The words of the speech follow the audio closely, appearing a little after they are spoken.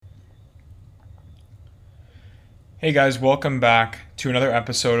Hey guys, welcome back to another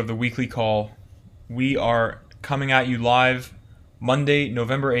episode of the Weekly Call. We are coming at you live Monday,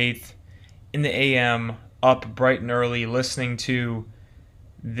 November 8th in the AM, up bright and early, listening to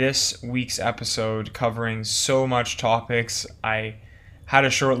this week's episode covering so much topics. I had a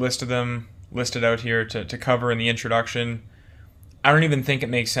short list of them listed out here to cover in the introduction. I don't even think it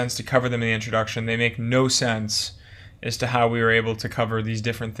makes sense to cover them in the introduction. They make no sense as to how we were able to cover these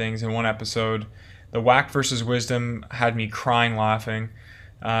different things in one episode. The Whack versus Wisdom had me crying laughing.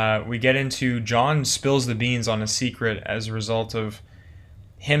 We get into John spills the beans on a secret as a result of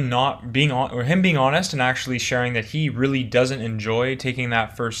him not being him being honest and actually sharing that he really doesn't enjoy taking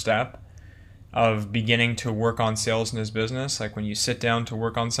that first step of beginning to work on sales in his business. Like when you sit down to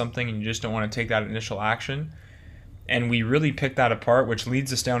work on something and you just don't want to take that initial action. And we really pick that apart, which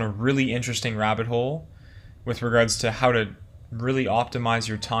leads us down a really interesting rabbit hole with regards to how to really optimize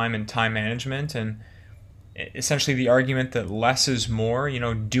your time and time management, and essentially the argument that less is more.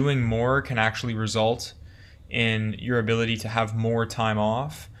 Doing more can actually result in your ability to have more time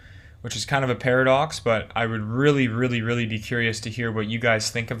off, which is kind of a paradox, but I would really, really, really be curious to hear what you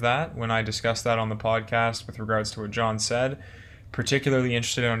guys think of that when I discuss that on the podcast with regards to what John said. Particularly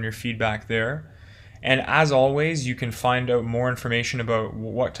interested in your feedback there. And as always, you can find out more information about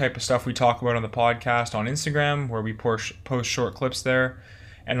what type of stuff we talk about on the podcast on Instagram, where we post short clips there,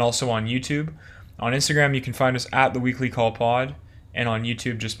 and also on YouTube. On Instagram, you can find us at The Weekly Call Pod, and on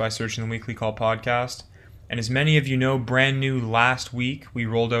YouTube just by searching The Weekly Call Podcast. And as many of you know, brand new last week, we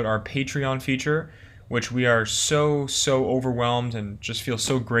rolled out our Patreon feature, which we are so overwhelmed and just feel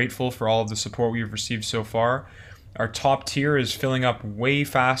so grateful for all of the support we've received so far. Our top tier is filling up way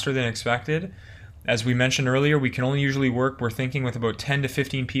faster than expected. As we mentioned earlier, we're thinking with about 10 to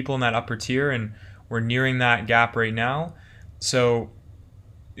 15 people in that upper tier, and we're nearing that gap right now. So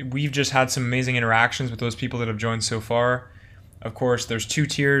we've just had some amazing interactions with those people that have joined so far. Of course, there's two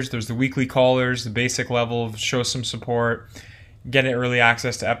tiers. There's the weekly callers, the basic level, show some support, get early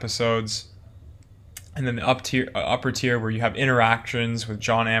access to episodes. And then the upper tier where you have interactions with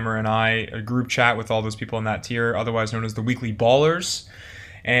John Ammer and I, a group chat with all those people in that tier, otherwise known as the weekly ballers.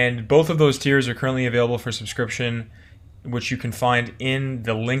 And both of those tiers are currently available for subscription, which you can find in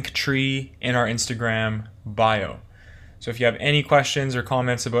the link tree in our Instagram bio. So if you have any questions or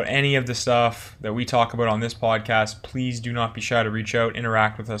comments about any of the stuff that we talk about on this podcast, please do not be shy to reach out,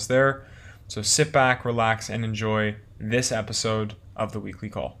 interact with us there. So sit back, relax, and enjoy this episode of the Weekly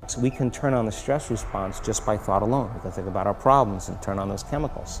Call. So we can turn on the stress response just by thought alone. We can think about our problems and turn on those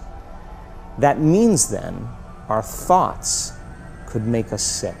chemicals. That means then our thoughts could make us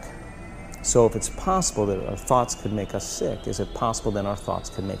sick. So if it's possible that our thoughts could make us sick, is it possible then our thoughts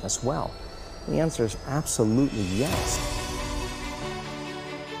could make us well? The answer is absolutely yes.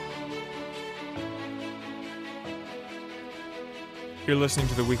 You're listening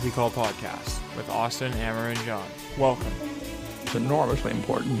to the Weekly Call Podcast with Austin, Amber, and John. Welcome. It's enormously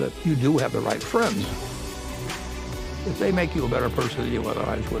important that you do have the right friends. If they make you a better person than you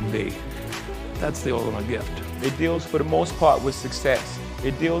otherwise would be, that's the ultimate gift. It deals, for the most part, with success.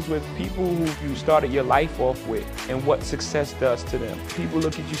 It deals with people who you started your life off with and what success does to them. People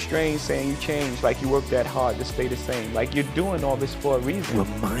look at you strange saying you changed, like you worked that hard to stay the same. Like you're doing all this for a reason.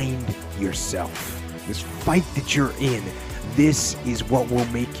 Remind yourself, this fight that you're in, this is what will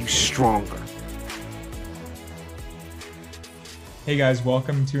make you stronger. Hey guys,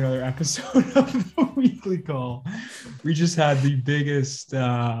 welcome to another episode of the Weekly Call. We just had the biggest,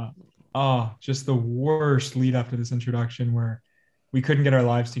 just the worst lead up to this introduction where we couldn't get our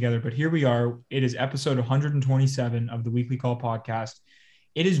lives together. But here we are. It is episode 127 of the Weekly Call Podcast.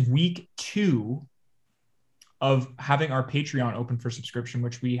 It is week 2 of having our Patreon open for subscription,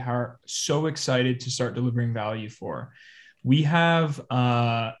 which we are so excited to start delivering value for. We have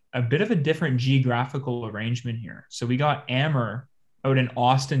a bit of a different geographical arrangement here. So we got Amber out in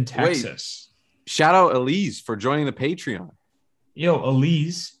Austin, Texas. Wait, shout out Elise for joining the Patreon. Yo,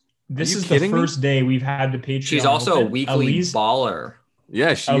 Elise, this is the first day we've had the Patreon. She's also open. a weekly baller.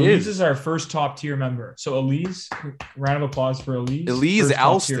 Yeah, she Elise is. is our first top tier member. So Elise, round of applause for Elise. Elise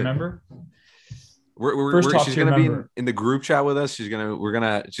Alston. Member. She's gonna be in the group chat with us. She's gonna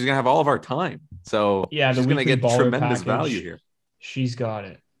have all of our time. So yeah, she's gonna get tremendous value here. She's got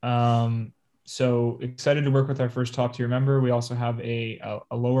it. So excited to work with our first top tier member. We also have a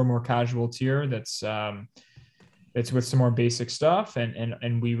lower, more casual tier that's with some more basic stuff,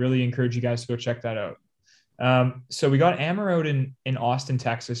 and we really encourage you guys to go check that out. So we got Amber out in Austin,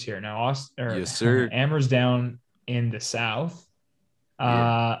 Texas here now. Yes, sir. Amber's down in the South.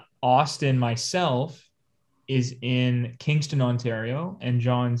 Yeah. Austin, myself, is in Kingston, Ontario, and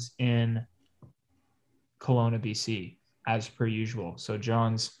John's in Kelowna, BC, as per usual. So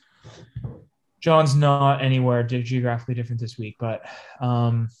John's not anywhere geographically different this week, but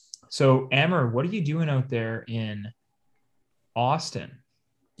so Amer, what are you doing out there in Austin?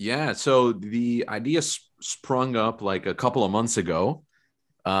 Yeah, so the idea sprung up like a couple of months ago.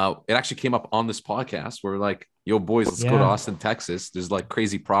 It actually came up on this podcast where we're like, yo, boys, let's go to Austin, Texas. There's like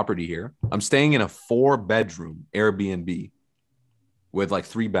crazy property here. I'm staying in a 4-bedroom Airbnb with like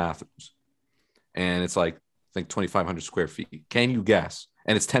 3 bathrooms. And it's like, I think 2,500 square feet. Can you guess?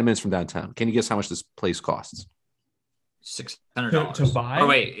 And it's 10 minutes from downtown. Can you guess how much this place costs? $600 to buy. Oh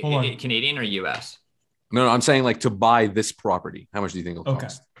wait, Canadian or US? No, I'm saying like to buy this property. How much do you think it'll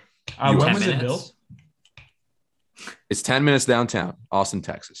cost? When was it built? It's 10 minutes downtown, Austin,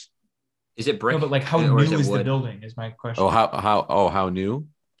 Texas. Is it brick? No, but like how new is the building is my question. Oh, how new?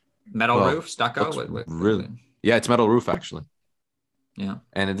 Metal roof, stucco? Really? Yeah, it's metal roof actually. Yeah.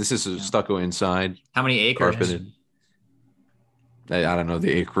 And this is a stucco inside. How many acres? Carpeted. I don't know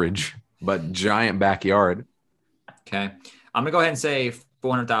the acreage, but giant backyard. Okay. I'm gonna go ahead and say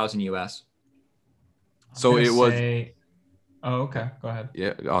 400,000 US. So it was. Oh, okay. Go ahead.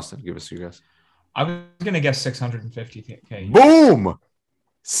 Yeah, Austin, give us your guess. I was gonna guess 650K. Boom!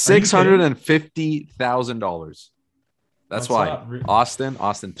 $650,000. That's why Austin,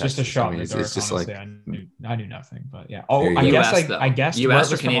 Texas. Just a shot. I mean, it's just honestly, like I knew nothing, but yeah. Oh, I guess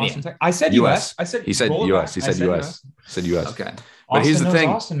US or Canadian? I said US. I said he said US. He said US. Said US. Okay. But here's the thing.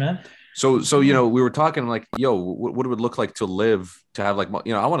 Austin, man. So we were talking like, yo, what it would look like to have like,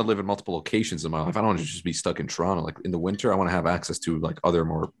 I want to live in multiple locations in my life. I don't want to just be stuck in Toronto. Like in the winter, I want to have access to like other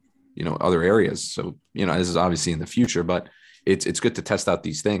more, other areas. So, this is obviously in the future, but it's good to test out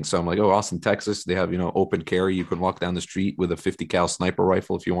these things. So I'm like, oh, Austin, Texas, they have, open carry. You can walk down the street with a 50 cal sniper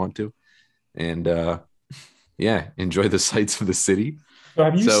rifle if you want to. And enjoy the sights of the city.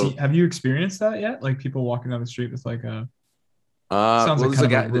 So have you experienced that yet? Like people walking down the street with like a, there's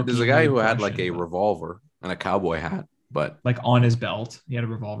a guy who had like a revolver and a cowboy hat, but like on his belt, he had a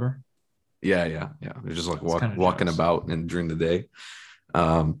revolver. Yeah. They're just like walking about and during the day.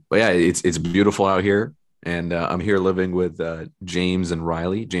 But yeah, it's beautiful out here. And I'm here living with James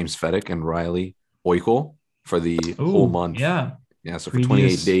Fedek and Riley Oikle for the whole month. Yeah. Yeah. So for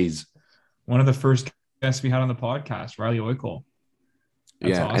 28 days. One of the first guests we had on the podcast, Riley Oikle.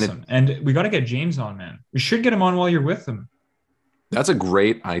 That's awesome. And we got to get James on, man. We should get him on while you're with him. That's a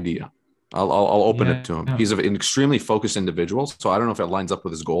great idea. I'll open it to him. Yeah. He's an extremely focused individual. So I don't know if it lines up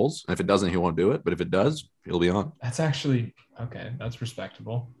with his goals. And if it doesn't, he won't do it. But if it does, he'll be on. That's actually okay. That's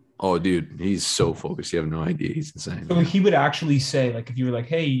respectable. Oh, dude, he's so focused. You have no idea. He's insane. So he would actually say, like, if you were like,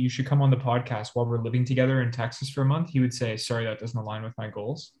 hey, you should come on the podcast while we're living together in Texas for a month, he would say, sorry, that doesn't align with my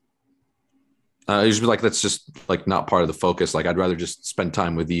goals. He'd be like, that's just like not part of the focus. Like, I'd rather just spend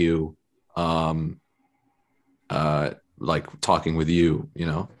time with you. Like talking with you,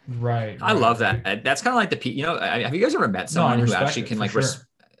 Right. I love that. That's kind of like have you guys ever met someone who actually can like,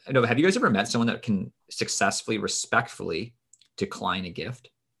 have you guys ever met someone that can successfully, respectfully decline a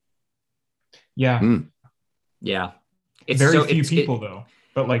gift? Yeah. Yeah. It's very few people though.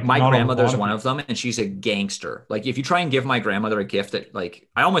 But like my grandmother's one of them and she's a gangster. Like if you try and give my grandmother a gift that like,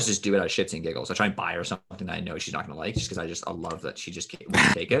 I almost just do it out of shits and giggles. I try and buy her something that I know she's not going to like just because I love that she just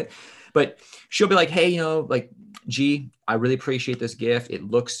won't take it. But she'll be like, hey, like, gee, I really appreciate this gift. It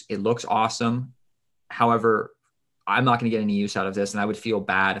looks awesome. However, I'm not going to get any use out of this. And I would feel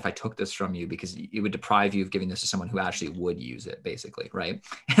bad if I took this from you because it would deprive you of giving this to someone who actually would use it basically. Right.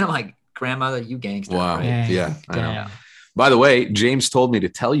 And I'm like, grandmother, you gangster. Wow. Right? Yeah. I know. By the way, James told me to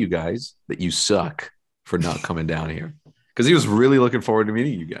tell you guys that you suck for not coming down here because he was really looking forward to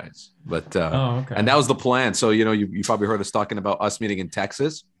meeting you guys. But okay. And that was the plan. So, you probably heard us talking about us meeting in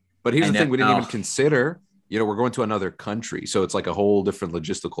Texas. But here's the thing we didn't even consider. We're going to another country. So it's like a whole different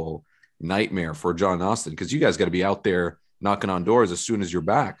logistical nightmare for John Austin because you guys got to be out there knocking on doors as soon as you're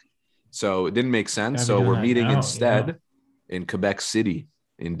back. So it didn't make sense. So we're meeting instead in Quebec City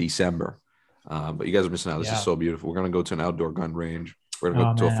in December. But you guys are missing out. This is so beautiful. We're going to go to an outdoor gun range. We're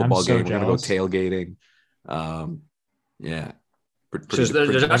going to go to a football game. We're going to go tailgating. So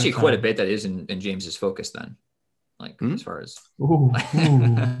there's actually quite a bit that is in James's focus then. Like as far as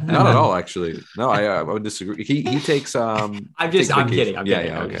not at all, actually. No, I would disagree. He takes I'm kidding. I'm kidding.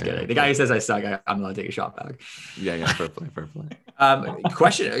 The guy who says I suck, I'm gonna take a shot back. Yeah, fair play.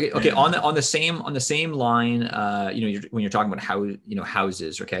 Question. Okay, on the same line, when you're talking about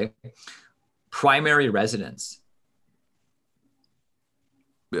houses, okay, primary residence.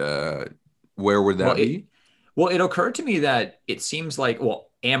 Where would that be? It occurred to me that it seems like,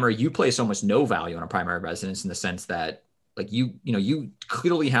 Amer, you place almost no value on a primary residence in the sense that like you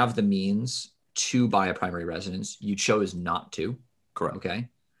clearly have the means to buy a primary residence. You chose not to. Correct. Okay.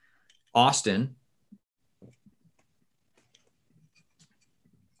 Austin.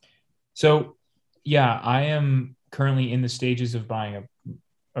 So, yeah, I am currently in the stages of buying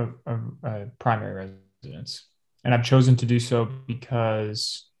a primary residence, and I've chosen to do so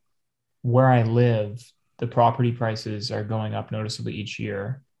because where I live, the property prices are going up noticeably each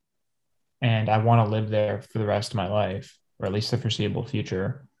year, and I want to live there for the rest of my life, or at least the foreseeable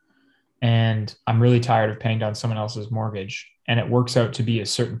future. And I'm really tired of paying down someone else's mortgage. And it works out to be a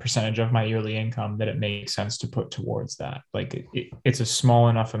certain percentage of my yearly income that it makes sense to put towards that. Like it's a small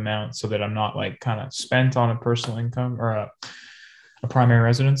enough amount so that I'm not like kind of spent on a personal income or a primary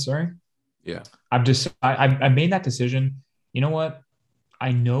residence. Sorry. Yeah. I've made that decision. You know what?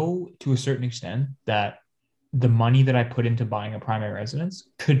 I know to a certain extent that the money that I put into buying a primary residence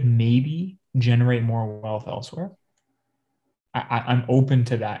could maybe generate more wealth elsewhere. I'm open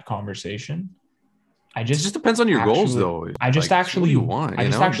to that conversation. It just depends on your goals, though. I just like, actually what do you want. I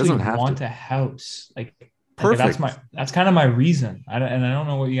just actually want a house. Perfect. That's kind of my reason. I don't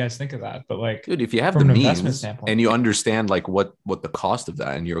know what you guys think of that, but like, dude, if you have the means and you understand like what the cost of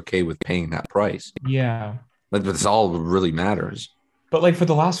that, and you're okay with paying that price, yeah, like that's all really matters. But like for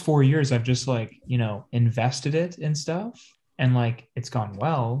the last 4 years, I've just like invested it in stuff, and like it's gone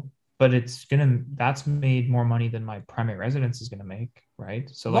well. But that's made more money than my primary residence is gonna make, right?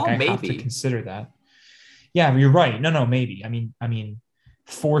 So like I have to consider that. Yeah, you're right. No, maybe. I mean,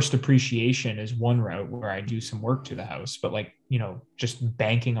 forced appreciation is one route where I do some work to the house, but like, just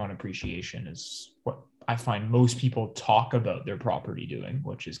banking on appreciation is what I find most people talk about their property doing,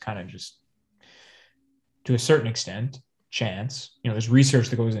 which is kind of just to a certain extent chance. There's research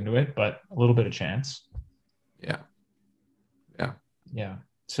that goes into it, but a little bit of chance. Yeah.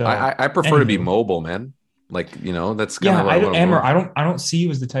 So I prefer to be mobile, man. Like, that's kind of I don't see you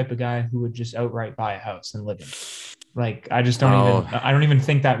as the type of guy who would just outright buy a house and live in it. Like, I just don't even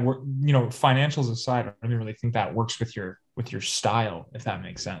think that financials aside, I don't even really think that works with your style, if that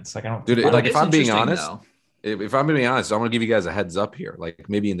makes sense. Like, I don't. Dude, like if I'm being honest, if I'm being honest, I'm going to give you guys a heads up here. Like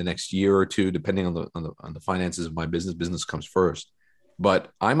maybe in the next year or two, depending on the finances of my business comes first. But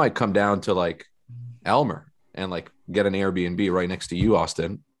I might come down to like Elmer and like get an Airbnb right next to you,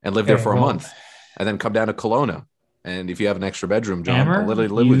 Austin, and live there for a month, and then come down to Kelowna. And if you have an extra bedroom, John, I'll literally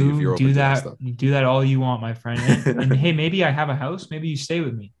live with you if you're open to that stuff. You do that all you want, my friend. And hey, maybe I have a house. Maybe you stay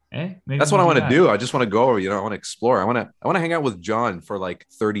with me. Maybe that's what I want to do. I just want to go. I want to explore. I want to hang out with John for like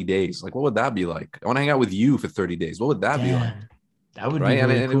 30 days. Like, what would that be like? I want to hang out with you for 30 days. What would that be like? That would be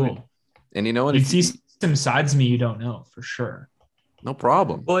really cool. And you know what? You'd see some sides of me you don't know for sure. No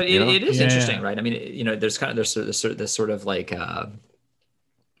problem. Well, it is interesting, right? I mean, there's this sort of like I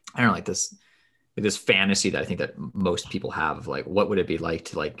don't know, like this fantasy that I think that most people have of like, what would it be like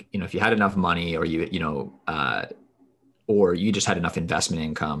to like, if you had enough money or or you just had enough investment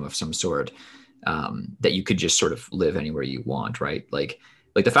income of some sort, that you could just sort of live anywhere you want, right? Like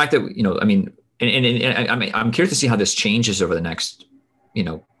the fact that, I mean, and I'm curious to see how this changes over the next,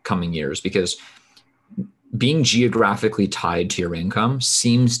 coming years, because being geographically tied to your income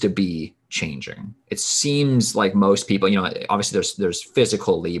seems to be changing. It seems like most people, obviously there's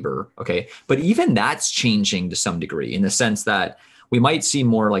physical labor, okay, but even that's changing to some degree in the sense that we might see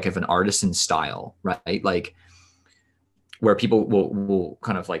more like of an artisan style, right? Like where people will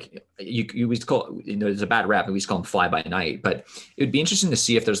kind of like you used to call, there's a bad rap, we used to call them fly by night, but it would be interesting to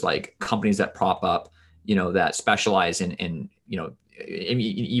see if there's like companies that prop up, that specialize in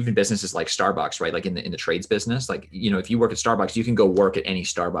even businesses like Starbucks, right? Like in the trades business, like, if you work at Starbucks, you can go work at any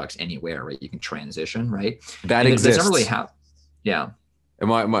Starbucks anywhere, right? You can transition, right? That exists. Doesn't really have, yeah. And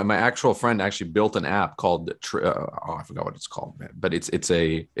my actual friend actually built an app called, I forgot what it's called, man. But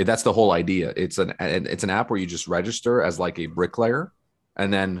that's the whole idea. It's an app where you just register as like a bricklayer,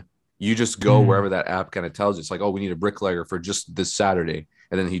 and then you just go wherever that app kind of tells you. It's like, oh, we need a bricklayer for just this Saturday.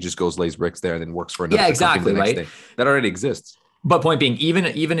 And then he just goes, lays bricks there, and then works for another company the next day. That already exists. But point being, even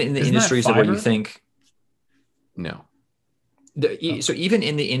in the industries where you think, no. So even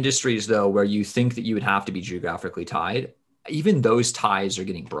in the industries though, where you think that you would have to be geographically tied, even those ties are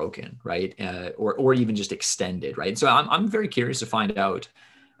getting broken, right? Or even just extended, right? So I'm very curious to find out,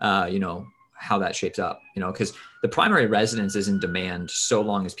 how that shapes up, because the primary residence is in demand so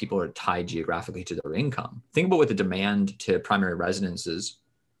long as people are tied geographically to their income. Think about what the demand to primary residences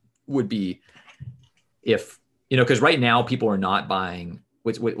would be if, because right now people are not buying.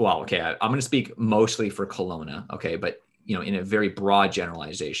 Well, okay, I'm going to speak mostly for Kelowna, okay, but in a very broad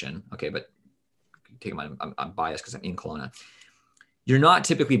generalization, okay, but I'm biased because I'm in Kelowna. You're not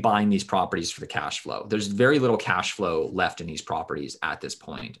typically buying these properties for the cash flow. There's very little cash flow left in these properties at this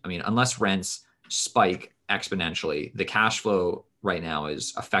point. I mean, unless rents spike exponentially. The cash flow right now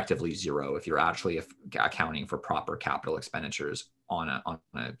is effectively zero if you're actually accounting for proper capital expenditures on a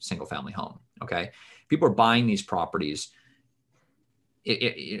single family home. Okay. People are buying these properties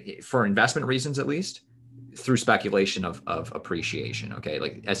for investment reasons, at least, through speculation of appreciation. Okay.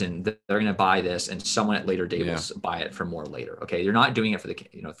 Like, as in they're going to buy this and someone at later date will buy it for more later. Okay. You're not doing it for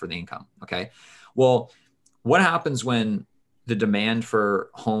the income. Okay. Well, what happens when the demand for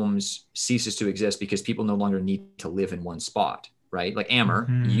homes ceases to exist because people no longer need to live in one spot, right? Like Amer,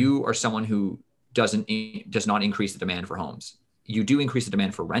 you are someone who does not increase the demand for homes. You do increase the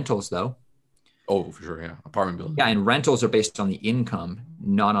demand for rentals, though. Oh, for sure. Yeah. Apartment building. Yeah. And rentals are based on the income,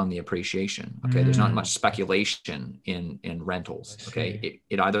 not on the appreciation. Okay. There's not much speculation in rentals. Okay.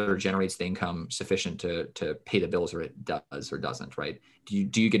 It either generates the income sufficient to pay the bills, or it does or doesn't, right? Do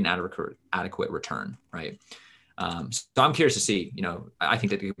you get an adequate return, right? So I'm curious to see, I think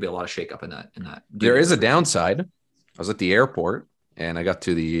that there could be a lot of shakeup in that. There is a downside. I was at the airport and I got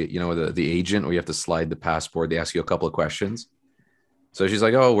to the agent where you have to slide the passport. They ask you a couple of questions. So she's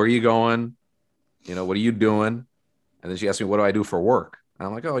like, "Oh, where are you going? What are you doing?" And then she asked me, "What do I do for work?" And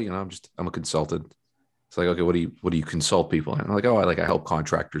I'm like, "Oh, I'm a consultant." It's like, "Okay, what do you consult people?" And I'm like, "Oh, I help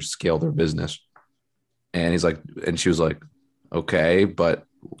contractors scale their business." And she was like, "Okay, but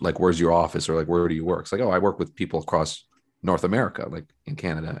like, where's your office, or like, where do you work?" It's like, "Oh, I work with people across North America, like in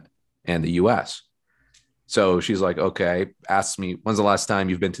Canada and the US." So she's like, "Okay, ask me, when's the last time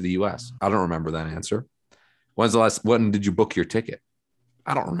you've been to the US?" I don't remember that answer. When did you book your ticket?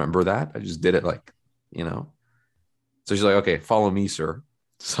 I don't remember that. I just did it So she's like, "Okay, follow me, sir."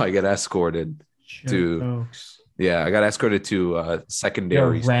 So I get escorted to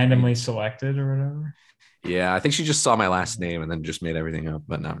secondary. You're randomly selected or whatever. Yeah, I think she just saw my last name and then just made everything up.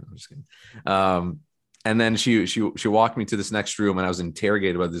 But no, I'm just kidding. And then she walked me to this next room, and I was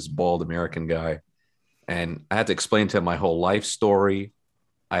interrogated by this bald American guy, and I had to explain to him my whole life story.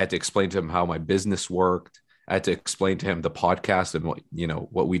 I had to explain to him how my business worked. I had to explain to him the podcast and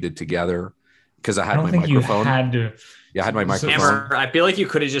what we did together, because I had my microphone. I had my microphone. Amer, I feel like you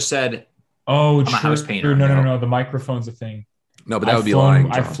could have just said, "Oh, I'm a house painter." No. The microphone's a thing. No, but that would be lying.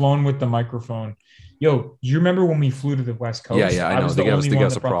 John. I've flown with the microphone. Yo, do you remember when we flew to the West Coast? Yeah, I know. I was the only one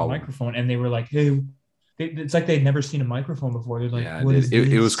that brought the microphone, and they were like, "Hey," it's like they'd never seen a microphone before. They're like, "What is this?"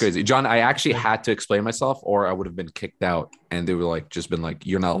 It was crazy, John. I actually had to explain myself, or I would have been kicked out, and they were like, just been like,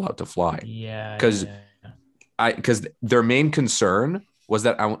 "You're not allowed to fly." Yeah, because their main concern was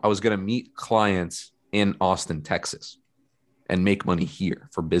that I was going to meet clients in Austin, Texas, and make money here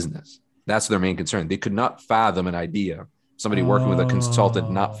for business. That's their main concern. They could not fathom an idea, somebody working with a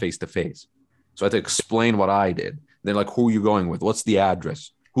consultant, not face to face. So I had to explain what I did. They're like, "Who are you going with? What's the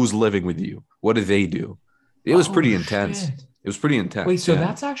address? Who's living with you? What do they do?" It was pretty intense. Shit. It was pretty intense. Wait, so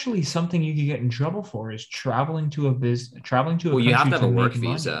that's actually something you could get in trouble for, is traveling to a Well, you have to have a work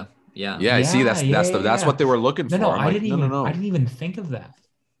visa. Yeah. See, that's what they were looking for. I didn't even think of that.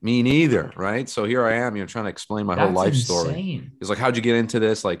 Me neither. Right. So here I am, trying to explain my whole life story. It's like, "How'd you get into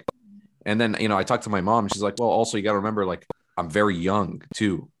this?" Like, and then, I talked to my mom, and she's like, "Well, also you got to remember, like, I'm very young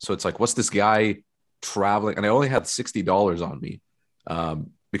too. So it's like, what's this guy traveling?" And I only had $60 on me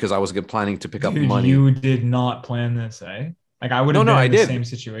because I was planning to pick up money. You did not plan this, eh? Like, I would have been in the same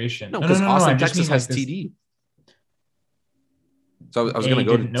situation. No, because Austin, Texas has TD. So I was going to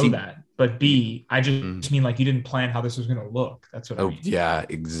go to know that. But B, I just mean, like, you didn't plan how this was going to look. That's what I mean. Yeah,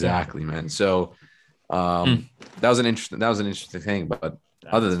 exactly, man. So that was an interesting thing. But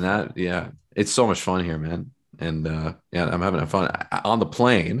other than that, yeah, it's so much fun here, man. And I'm having fun. On the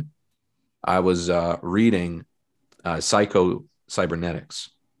plane, I was reading Psycho Cybernetics.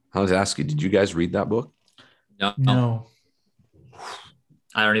 I was asking, did you guys read that book? No.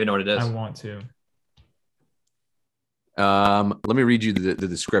 I don't even know what it is. I want to. Let me read you the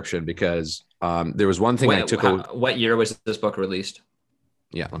description, because there was one thing what year was this book released?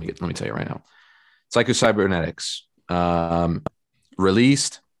 Yeah, let me tell you right now. Psycho Cybernetics,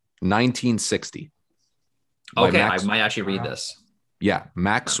 released 1960. Okay, I might actually read this. Yeah,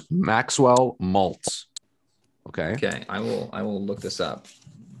 Maxwell Maltz. Okay, I will look this up.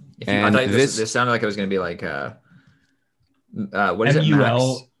 I thought this sounded like it was going to be like what is it?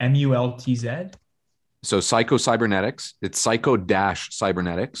 MULTZ? So Psycho Cybernetics. It's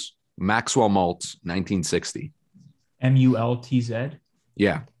Psycho-Cybernetics. Maxwell Maltz, 1960. MULTZ?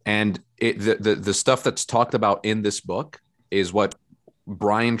 Yeah, and the stuff that's talked about in this book is what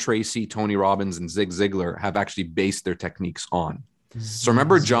Brian Tracy, Tony Robbins, and Zig Ziglar have actually based their techniques on. So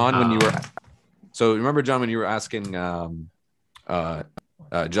remember, John, when you were asking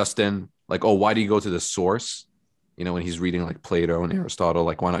Justin, like, "Oh, why do you go to the source?" When he's reading like Plato and Aristotle,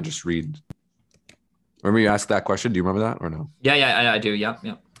 like, why not just read Remember you asked that question? Do you remember that or no? Yeah, I do. Yeah.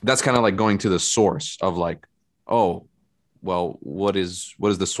 That's kind of like going to the source of like, oh, well, what is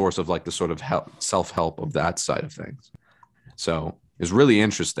the source of like the sort of self-help of that side of things? So it's really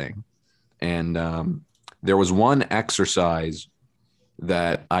interesting. And there was one exercise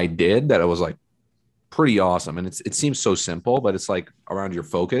that I did that I was like pretty awesome. And it seems so simple, but it's like around your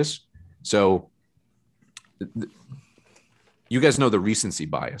focus. So you guys know the recency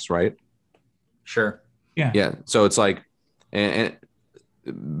bias, right? Sure. Yeah. So it's like, and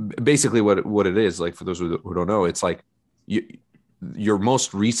basically what it is, like for those who don't know, it's like your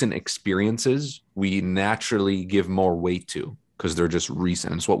most recent experiences, we naturally give more weight to because they're just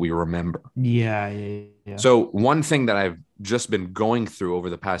recent. It's what we remember. Yeah. So one thing that I've just been going through over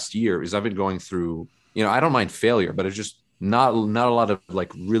the past year is I've been going through, I don't mind failure, but it's just not a lot of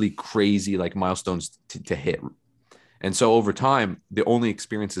like really crazy like milestones to hit. And so over time, the only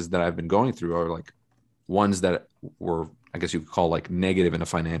experiences that I've been going through are like ones that were, I guess you could call like negative in a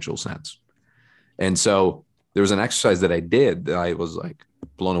financial sense. And so there was an exercise that I did that I was like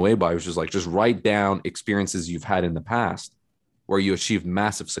blown away by, which was like, just write down experiences you've had in the past where you achieved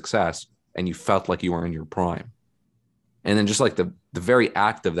massive success and you felt like you were in your prime. And then just like the very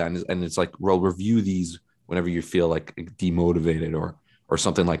act of that, and it's like, well, review these whenever you feel like demotivated or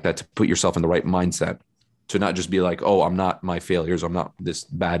something like that, to put yourself in the right mindset, to not just be like, oh, I'm not my failures, I'm not this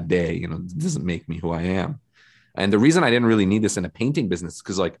bad day, it doesn't make me who I am. And the reason I didn't really need this in a painting business is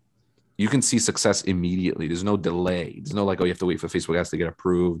because like you can see success immediately. There's no delay. There's no like, oh, you have to wait for Facebook ads to get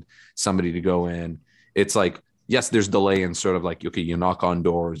approved, somebody to go in. It's like, yes, there's delay in sort of like, okay, you knock on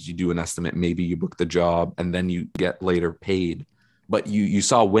doors, you do an estimate, maybe you book the job, and then you get later paid. But you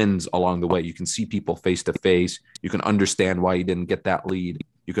saw wins along the way. You can see people face to face. You can understand why you didn't get that lead.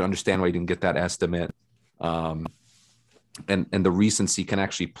 You can understand why you didn't get that estimate. And the recency can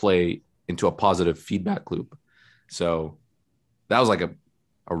actually play into a positive feedback loop. So that was like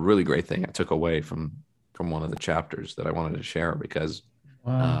a really great thing I took away from one of the chapters that I wanted to share, because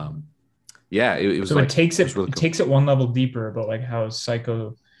it was so like, it takes it really cool. Takes it one level deeper about like how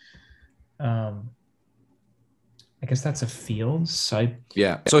psycho I guess that's a field.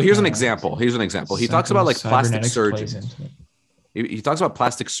 Yeah. So here's an example. He talks about like plastic surgeons. He talks about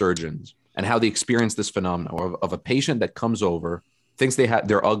plastic surgeons and how they experience this phenomenon of a patient that comes over, thinks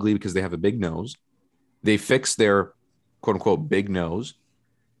they're ugly because they have a big nose. They fix their quote unquote big nose,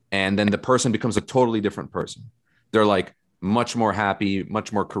 and then the person becomes a totally different person. They're like much more happy,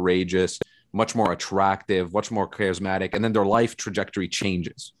 much more courageous, much more attractive, much more charismatic, and then their life trajectory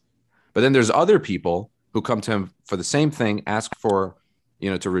changes. But then there's other people who come to him for the same thing, ask for,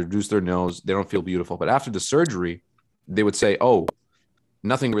 to reduce their nose. They don't feel beautiful. But after the surgery, they would say, oh,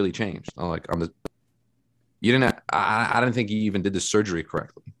 nothing really changed. I'm like, I don't think you even did the surgery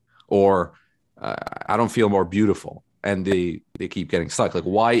correctly. Or I don't feel more beautiful. And they keep getting stuck. Like,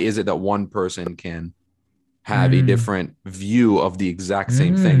 why is it that one person can have a different view of the exact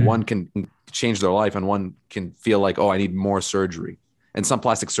same thing? One can change their life and one can feel like, oh, I need more surgery. And some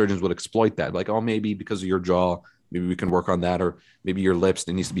plastic surgeons would exploit that. Like, oh, maybe because of your jaw, maybe we can work on that. Or maybe your lips,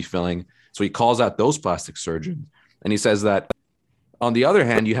 it needs to be filling. So he calls out those plastic surgeons. And he says that on the other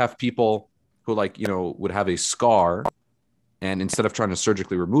hand, you have people who would have a scar, and instead of trying to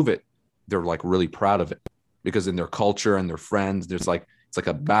surgically remove it, they're like really proud of it, because in their culture and their friends, it's like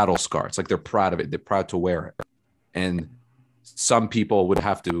a battle scar. It's like they're proud of it. They're proud to wear it. And some people would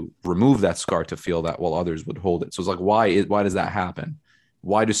have to remove that scar to feel that, while others would hold it. So it's like, why does that happen?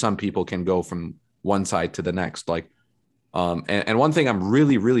 Why do some people can go from one side to the next? And one thing I'm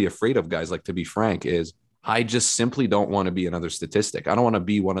really, really afraid of, guys, like, to be frank, is I just simply don't want to be another statistic. I don't want to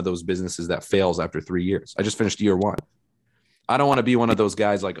be one of those businesses that fails after 3 years. I just finished year 1. I don't want to be one of those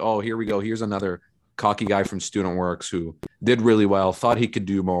guys like, oh, here we go. Here's another cocky guy from StudentWorks who did really well, thought he could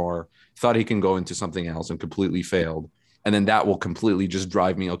do more, thought he can go into something else, and completely failed. And then that will completely just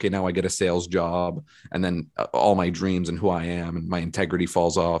drive me, okay, now I get a sales job, and then all my dreams and who I am and my integrity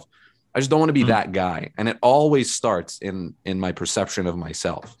falls off. I just don't want to be that guy. And it always starts in my perception of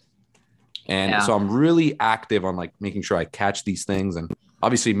myself. And so I'm really active on like making sure I catch these things, and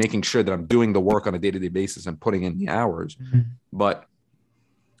obviously making sure that I'm doing the work on a day-to-day basis and putting in the hours. But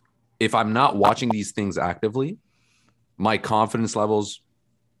if I'm not watching these things actively, my confidence levels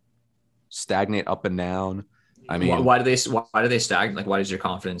stagnate up and down. I mean, why do they stagnate? Like, why does your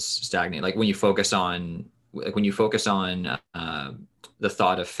confidence stagnate? Like when you focus on the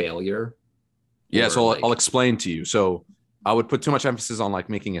thought of failure. Yeah. So I'll explain to you. So I would put too much emphasis on like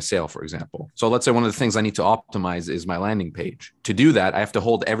making a sale, for example. So let's say one of the things I need to optimize is my landing page. To do that, I have to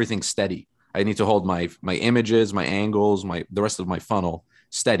hold everything steady. I need to hold my images, my angles, the rest of my funnel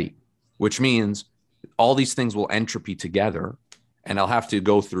steady, which means all these things will entropy together, and I'll have to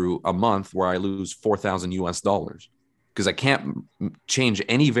go through a month where I lose $4,000 because I can't change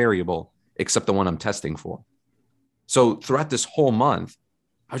any variable except the one I'm testing for. So throughout this whole month,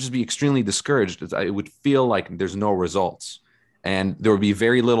 I would just be extremely discouraged. It would feel like there's no results. And there would be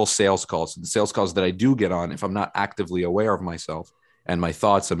very little sales calls. The sales calls that I do get on, if I'm not actively aware of myself and my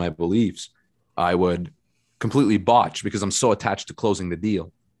thoughts and my beliefs, I would completely botch because I'm so attached to closing the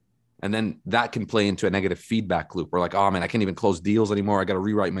deal. And then that can play into a negative feedback loop where like, oh man, I can't even close deals anymore. I got to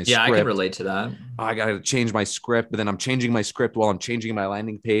rewrite my script. Yeah, I can relate to that. I got to change my script, but then I'm changing my script while I'm changing my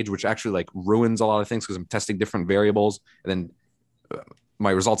landing page, which actually like ruins a lot of things because I'm testing different variables. And then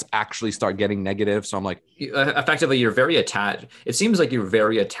my results actually start getting negative. So I'm like, effectively, you're very attached. It seems like you're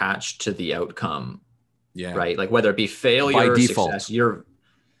very attached to the outcome. Yeah. Right. Like whether it be failure by or default. Success,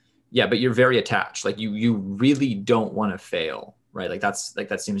 but you're very attached. Like you really don't want to fail. Right. Like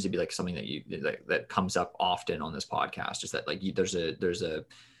that seems to be like something that comes up often on this podcast, is that like there's a, I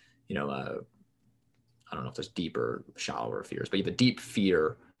don't know if there's deeper, shallower fears, but you have a deep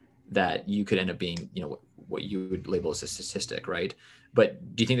fear that you could end up being, what you would label as a statistic. Right.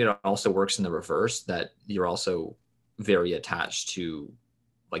 But do you think that it also works in the reverse, that you're also very attached to,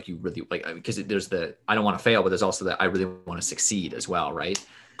 like, you really like, because there's I don't want to fail, but there's also that I really want to succeed as well. Right.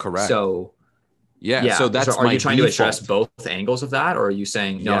 Correct. So yeah. So that's are you trying default. to address both angles of that, or are you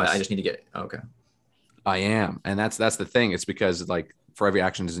saying no? Yes. I just need to get okay. I am, and that's the thing. It's because like for every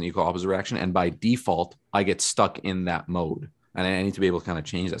action is an equal opposite reaction, and by default, I get stuck in that mode, and I need to be able to kind of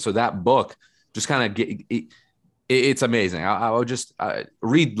change that. So that book just kind of it's amazing. I would just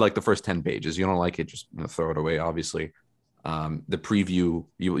read like the first 10 pages. You don't like it, just throw it away. Obviously, the preview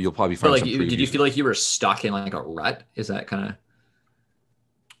you'll probably find. But like, did you feel like you were stuck in like a rut? Is that kind of?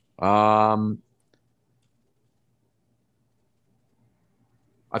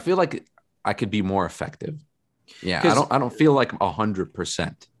 I feel like I could be more effective. Yeah, I don't feel like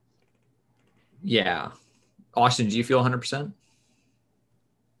 100%. Yeah, Austin, do you feel 100%?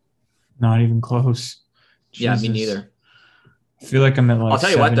 Not even close. Jesus. Yeah, me neither. I feel like I'm at like. I'll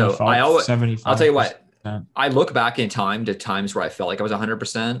tell you what though. I'll tell you what. 75%. I look back in time to times where I felt like I was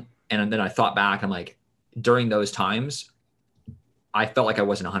 100%, and then I thought back. I'm like, during those times, I felt like I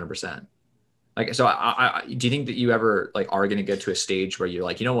wasn't 100%. Like, so I do you think that you ever like are going to get to a stage where you're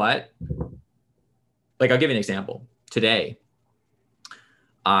like, you know what? Like, I'll give you an example. Today,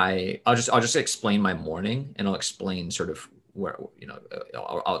 I'll just explain my morning, and I'll explain sort of where,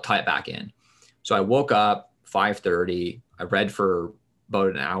 I'll tie it back in. So I woke up 5:30. I read for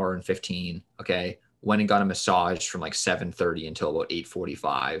about an hour and 15. Okay. Went and got a massage from like 7:30 until about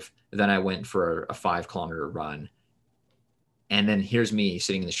 8:45. Then I went for a 5-kilometer run. And then here's me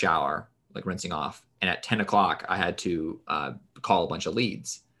sitting in the shower, like rinsing off. And at 10 o'clock, I had to call a bunch of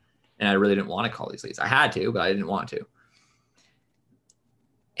leads. And I really didn't want to call these leads. I had to, but I didn't want to.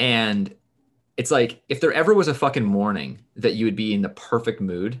 And it's like, if there ever was a fucking morning that you would be in the perfect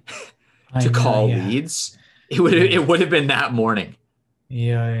mood to call leads, it would have been that morning.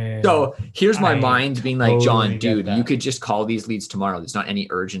 Yeah. So here's my mind being like, John, dude, that. you could just call these leads tomorrow. There's not any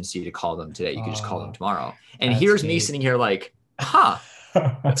urgency to call them today. You could just call them tomorrow. And here's me sitting here like,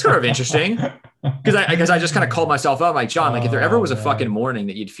 that's sort of interesting. Because I just kind of called myself out, like, John, like, if there ever was a fucking morning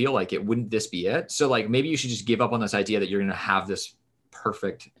that you'd feel like it, wouldn't this be it? So like, maybe you should just give up on this idea that you're going to have this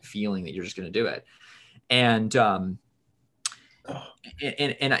perfect feeling that you're just going to do it. And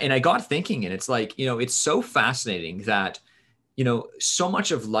I got thinking, and it's like, it's so fascinating that, so much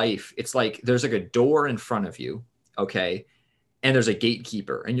of life, it's like, there's like a door in front of you. Okay. And there's a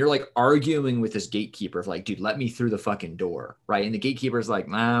gatekeeper, and you're like arguing with this gatekeeper of like, dude, let me through the fucking door. Right. And the gatekeeper's like,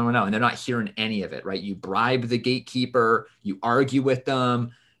 I don't know. And they're not hearing any of it. Right. You bribe the gatekeeper, you argue with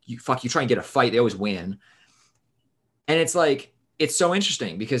them, you try and get a fight. They always win. And it's like, it's so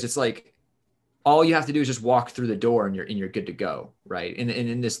interesting because it's like, all you have to do is just walk through the door and you're good to go. Right. And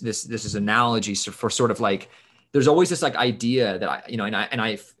in this is analogy for sort of like, there's always this like idea that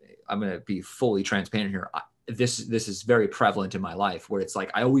I'm going to be fully transparent here. This is very prevalent in my life, where it's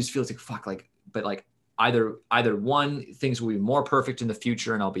like, I always feel like, fuck, like, but like either one, things will be more perfect in the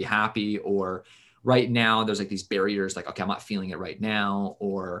future and I'll be happy, or right now there's like these barriers, like, okay, I'm not feeling it right now.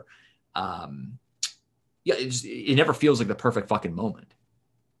 Or, it never feels like the perfect fucking moment.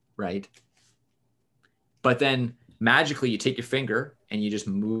 Right. But then magically you take your finger and you just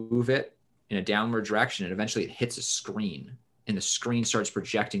move it in a downward direction, and eventually it hits a screen, and the screen starts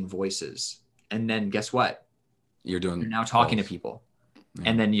projecting voices. And then guess what? You're now talking to people. Yeah.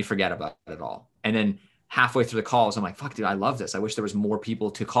 And then you forget about it all. And then halfway through the calls, I'm like, fuck, dude, I love this. I wish there was more people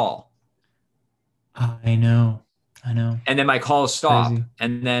to call. I know. I know. And then my calls stop. Crazy.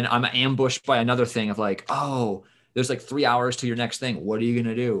 And then I'm ambushed by another thing of like, oh, there's like 3 hours to your next thing. What are you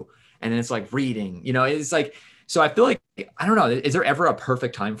going to do? And then it's like reading, you know, it's like, so I feel like, I don't know, is there ever a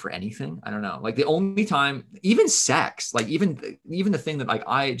perfect time for anything? I don't know. Like the only time, even sex, like even the thing that like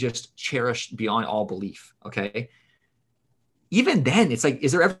I just cherish beyond all belief. Okay. Even then it's like,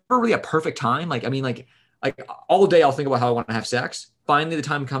 is there ever really a perfect time? Like, I mean, like all day I'll think about how I want to have sex. Finally, the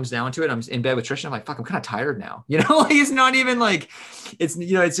time comes down to it. I'm in bed with Tristan. I'm like, fuck, I'm kind of tired now. You know, like it's not even like, it's,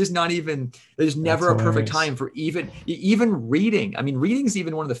 you know, it's just not even, there's never a perfect time for even reading. I mean, reading is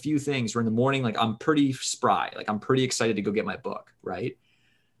even one of the few things where in the morning, like I'm pretty spry. Like I'm pretty excited to go get my book. Right.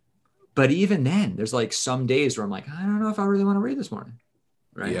 But even then there's like some days where I'm like, I don't know if I really want to read this morning.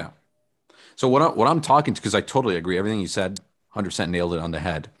 Right. Yeah. So what I'm talking to, because I totally agree. Everything you said, 100% nailed it on the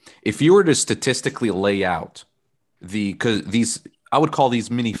head. If you were to statistically lay out because I would call these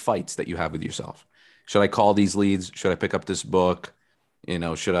mini fights that you have with yourself. Should I call these leads? Should I pick up this book? You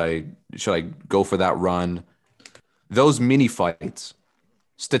know, should I go for that run? Those mini fights,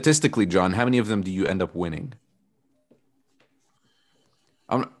 statistically, John, how many of them do you end up winning?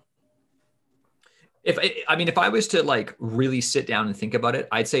 If I was to like really sit down and think about it,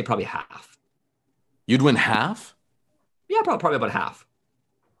 I'd say probably half. You'd win half? Yeah, probably about half.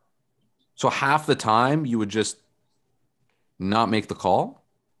 So half the time you would just not make the call?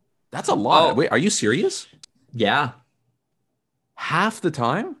 That's a lot. Oh. Wait, are you serious? Yeah. Half the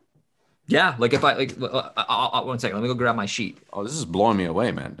time? Yeah. Like if I like, I'll 1 second. Let me go grab my sheet. Oh, this is blowing me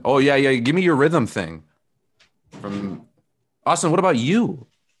away, man. Oh yeah. Give me your rhythm thing. From Austin, what about you?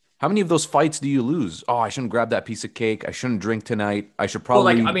 How many of those fights do you lose? Oh, I shouldn't grab that piece of cake. I shouldn't drink tonight. I should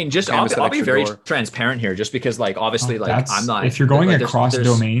probably. Well, like, I mean, just I'll be very transparent here, just because, like, obviously, like, I'm not. If you're going like, across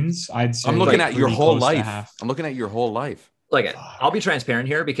domains, I'd say I'm looking like at your whole life. I'm looking at your whole life. Like, I'll be transparent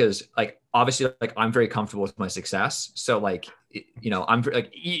here because, like, obviously, like, I'm very comfortable with my success. So, like, you know, I'm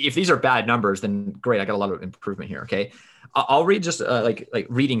like, if these are bad numbers, then great. I got a lot of improvement here. Okay. I'll read just like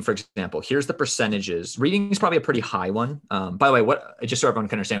reading, for example. Here's the percentages. Reading is probably a pretty high one. By the way, just so everyone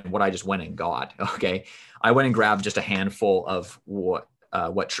can understand what I just went and got. Okay, I went and grabbed just a handful of what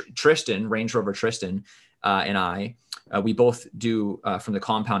Tristan, Range Rover Tristan, and I, we both do from the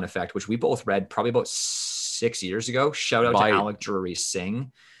Compound Effect, which we both read probably about 6 years ago. Shout out to Alec Drury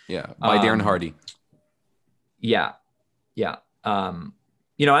Singh. Yeah, by Darren Hardy. Yeah. You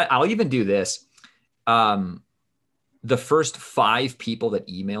know, I'll even do this. The first 5 people that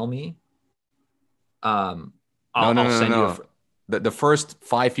email me, I'll send you. The first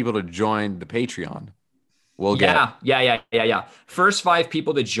 5 people to join the Patreon will get. Yeah. First 5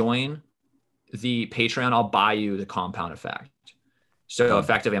 people to join the Patreon, I'll buy you the Compound Effect. So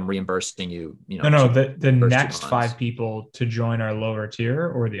effectively, I'm reimbursing you. You know, the next 5 people to join our lower tier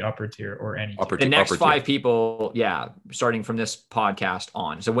or the upper tier or any. The next 5 people, starting from this podcast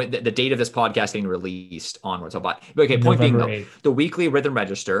on. So when the date of this podcast getting released onwards. Okay, point being though, the weekly Rhythm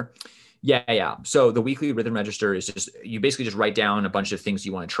Register. Yeah. So the weekly Rhythm Register is just, you basically just write down a bunch of things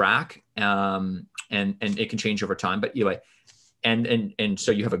you want to track, and it can change over time. But anyway, and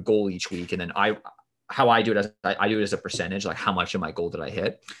so you have a goal each week, and then how I do it I do it as a percentage, like how much of my goal did I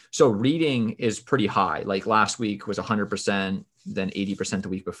hit? So reading is pretty high. Like last week was 100%, then 80% the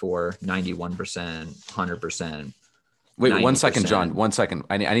week before, 91%, 100%. Wait, 90%. 1 second, John. 1 second.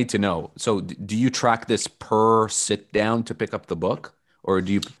 I need to know. So do you track this per sit down to pick up the book, or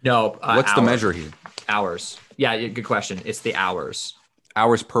do you? No. What's the measure here? Hours. Yeah, good question. It's the hours.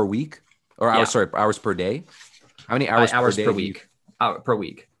 Hours per week, or hours per day? How many hours per week? Per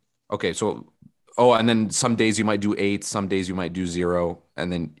week. Okay, so. Oh, and then some days you might do 8, some days you might do 0, and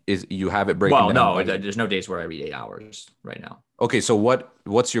then you have it breaking down. Well, no, there's no days where I read 8 hours right now. Okay, so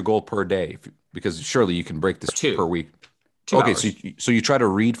what's your goal per day? Because surely you can break this 2 per week. 2 okay, hours. So you try to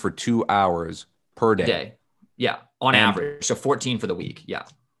read for 2 hours per day. Yeah, on average. So 14 for the week. Yeah.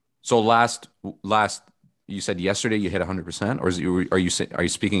 So last you said yesterday you hit 100%, or are you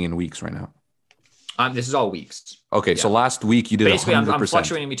speaking in weeks right now? This is all weeks. Okay, so last week you did basically 100%. I'm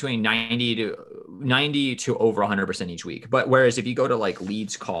fluctuating between 90 to over 100% each week. But whereas if you go to like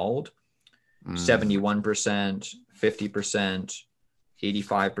leads called, 71%, 50%,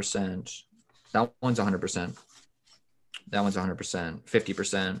 85%, that one's 100%. That one's 100%,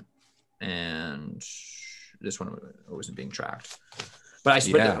 50%, and this one wasn't being tracked. But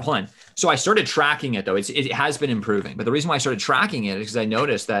hold on. So I started tracking it though. It has been improving. But the reason why I started tracking it is because I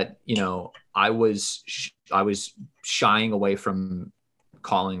noticed that, you know, I was shying away from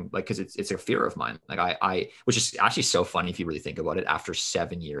calling, like, because it's a fear of mine. Like I which is actually so funny if you really think about it. After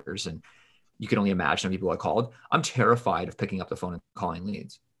 7 years, and you can only imagine how many people I called, I'm terrified of picking up the phone and calling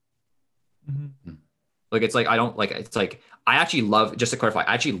leads. Mm-hmm. Like, it's like, I don't like, it's like, I actually love, just to clarify,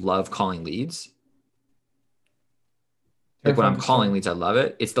 I actually love calling leads. Like when I'm calling leads, I love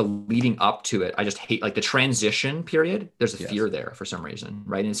it. It's the leading up to it. I just hate like the transition period. There's a fear there for some reason,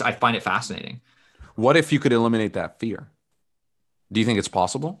 right? And so I find it fascinating. What if you could eliminate that fear? Do you think it's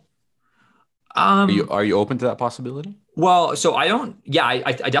possible? Are you open to that possibility? Well, so I don't. Yeah,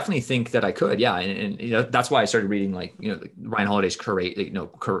 I definitely think that I could. Yeah, and you know, that's why I started reading, like, you know, Ryan Holiday's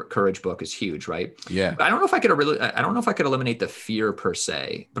Courage book is huge, right? Yeah. But I don't know if I could eliminate the fear per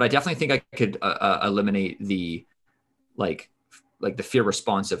se, but I definitely think I could eliminate the like the fear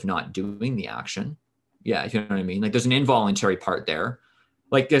response of not doing the action. Yeah, if you know what I mean. Like, there's an involuntary part there.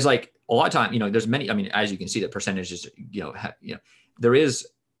 Like, there's like a lot of time, you know, there's many. I mean, as you can see, the percentages, there is,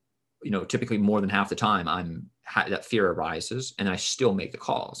 typically more than half the time that fear arises, and I still make the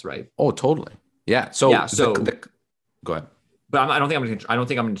calls, right? Oh, totally. Yeah. So yeah. So go ahead. But I don't think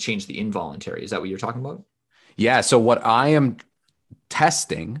I'm going to change the involuntary. Is that what you're talking about? Yeah. So what I am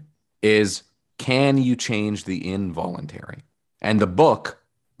testing is, can you change the involuntary? And the book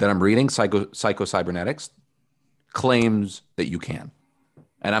that I'm reading, Psycho-Cybernetics, claims that you can.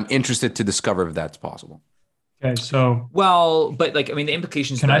 And I'm interested to discover if that's possible. Okay, so well, but like, I mean, the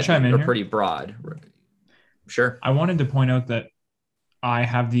implications are pretty broad. Sure. I wanted to point out that I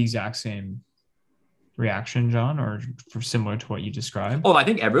have the exact same reaction, John, or similar to what you described. Oh, I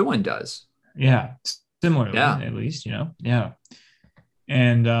think everyone does. Yeah, similarly, at least, yeah.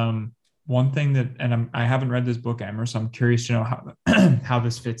 And one thing that, and I haven't read this book, Amber, so I'm curious to know how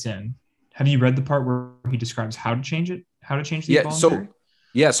this fits in. Have you read the part where he describes how to change it? How to change the involuntary?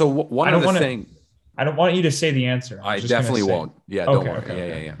 So one of the things. I don't want you to say the answer. I definitely won't. Yeah, don't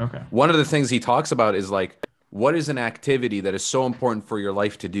worry. Yeah. Okay. One of the things he talks about is like, what is an activity that is so important for your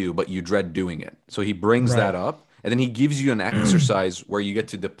life to do, but you dread doing it? So he brings that up, and then he gives you an exercise where you get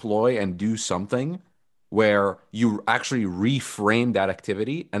to deploy and do something where you actually reframe that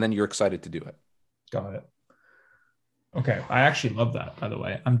activity, and then you're excited to do it. Got it. Okay. I actually love that, by the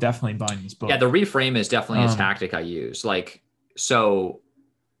way. I'm definitely buying this book. Yeah, the reframe is definitely a tactic I use. Like, so...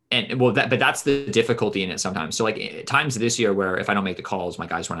 but that's the difficulty in it sometimes. So like times this year where if I don't make the calls, my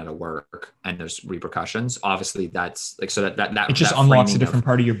guys run out of work and there's repercussions. Obviously that's like, so that it just unlocks a different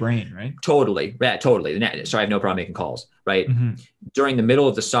part of your brain, right? Totally. Yeah, totally. So I have no problem making calls, right? Mm-hmm. During the middle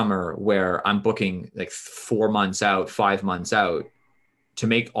of the summer where I'm booking like 4 months out, 5 months out to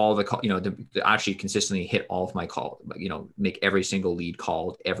make all the call, to actually consistently hit all of my call, make every single lead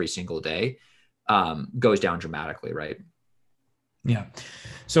called every single day, goes down dramatically, right? Yeah.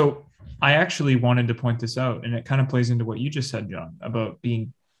 So I actually wanted to point this out, and it kind of plays into what you just said, John, about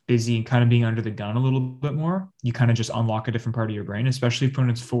being busy and kind of being under the gun a little bit more. You kind of just unlock a different part of your brain, especially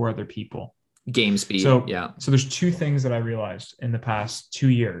when it's for other people. Game speed. So there's two things that I realized in the past 2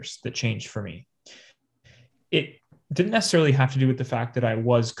 years that changed for me. It didn't necessarily have to do with the fact that I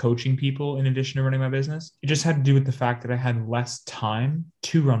was coaching people in addition to running my business. It just had to do with the fact that I had less time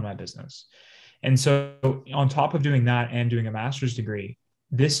to run my business. And so on top of doing that and doing a master's degree,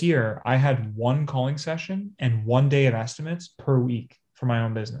 this year I had one calling session and 1 day of estimates per week for my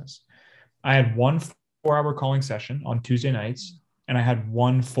own business. I had 1 4-hour calling session on Tuesday nights, and I had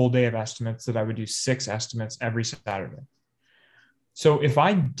 1 full day of estimates that I would do 6 estimates every Saturday. So if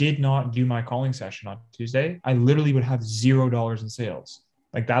I did not do my calling session on Tuesday, I literally would have $0 in sales.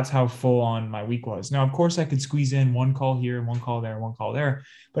 Like, that's how full on my week was. Now, of course, I could squeeze in 1 call here and 1 call there and 1 call there.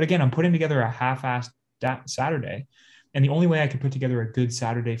 But again, I'm putting together a half-assed Saturday. And the only way I could put together a good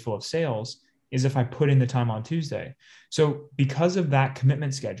Saturday full of sales is if I put in the time on Tuesday. So because of that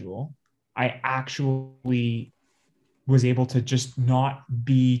commitment schedule, I actually was able to just not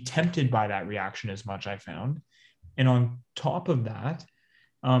be tempted by that reaction as much, I found. And on top of that,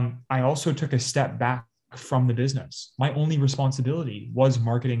 I also took a step back from the business. My only responsibility was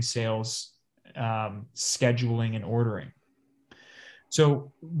marketing, sales, scheduling, and ordering.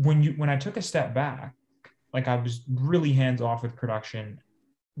 So when I took a step back, like, I was really hands off with production.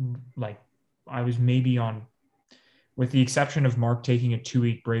 Like, I was maybe on, with the exception of Mark taking a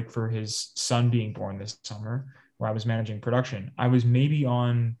 2-week break for his son being born this summer, where I was managing production, I was maybe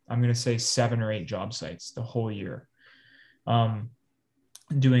on, I'm going to say 7 or 8 job sites the whole year.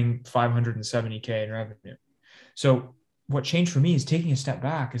 Doing $570K in revenue. So what changed for me is taking a step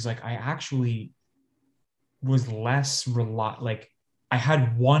back is like, I actually was less I had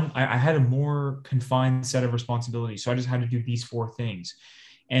a more confined set of responsibilities. So I just had to do these 4 things,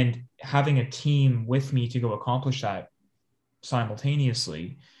 and having a team with me to go accomplish that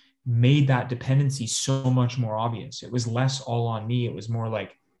simultaneously made that dependency so much more obvious. It was less all on me. It was more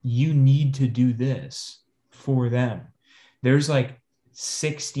like, you need to do this for them. There's like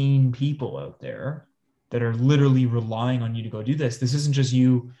 16 people out there that are literally relying on you to go do this. This isn't just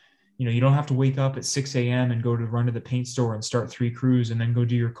you. You don't have to wake up at 6 a.m. and go to run to the paint store and start 3 crews and then go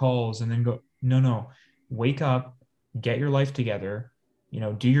do your calls and then go. No. Wake up, get your life together,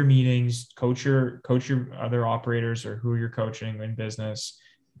 do your meetings, coach your other operators or who you're coaching in business,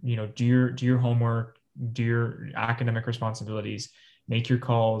 do your homework, do your academic responsibilities, make your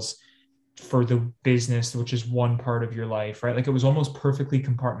calls for the business, which is one part of your life, right? Like it was almost perfectly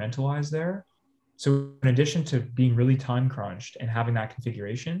compartmentalized there. So in addition to being really time crunched and having that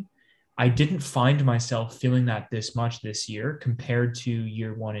configuration, I didn't find myself feeling that this much this year compared to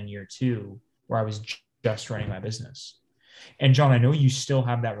year 1 and year 2, where I was just running my business. And John, I know you still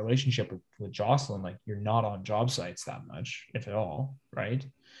have that relationship with Jocelyn. Like you're not on job sites that much, if at all, right?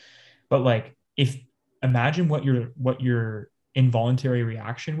 But like, imagine what your involuntary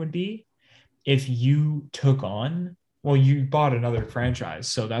reaction would be if you took on, well, you bought another franchise,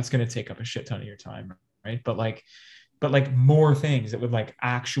 so that's going to take up a shit ton of your time, right? But more things that would like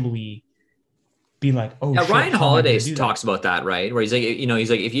actually be like, oh, yeah. Ryan Holiday talks about that, right? Where he's like,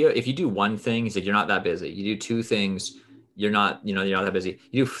 if you do one thing, he said you're not that busy. You do 2 things, you're not that busy.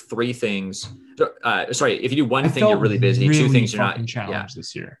 You do 3 things. Sorry, if you do one thing, you're really busy. 2 things, you're not. Challenged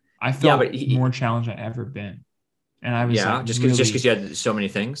this year. I felt more challenged than I've ever been, and I was just because you had so many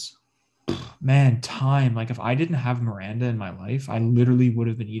things. Man, time. Like if I didn't have Miranda in my life, I literally would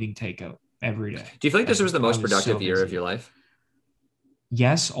have been eating takeout every day. Do you feel like this was the most productive year of your life?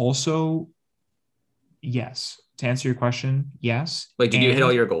 Yes. Also, yes. To answer your question, yes. Like, did you hit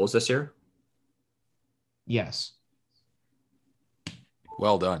all your goals this year? Yes.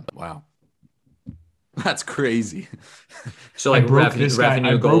 Well done. Wow. That's crazy. So like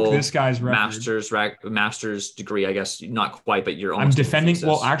revenue goal, this guy's record. master's degree, I guess not quite, but you're I'm almost defending.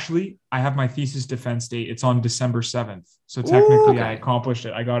 Well, actually, I have my thesis defense date. It's on December 7th. So technically, okay. I accomplished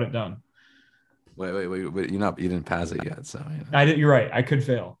it. I got it done. Wait. You didn't pass it yet. So I did. You're right. I could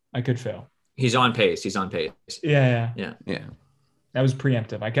fail. He's on pace. Yeah. That was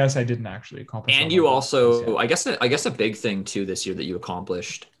preemptive. I guess I didn't actually accomplish. And you also, I guess a big thing too this year that you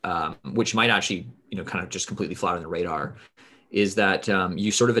accomplished, which might actually, kind of just completely fly on the radar, is that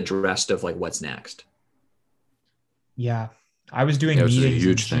you sort of addressed of like what's next. Yeah, I was doing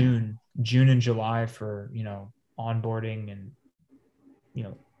meetings in June and July for onboarding and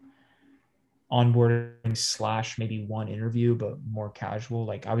onboarding / maybe one interview, but more casual.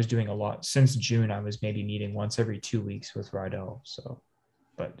 Like I was doing a lot since June. I was maybe meeting once every 2 weeks with Rydell. So,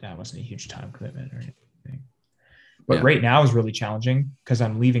 but that wasn't a huge time commitment or anything. But right now is really challenging because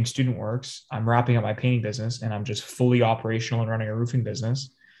I'm leaving StudentWorks. I'm wrapping up my painting business and I'm just fully operational and running a roofing business.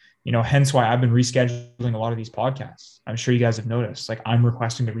 Hence why I've been rescheduling a lot of these podcasts. I'm sure you guys have noticed, like I'm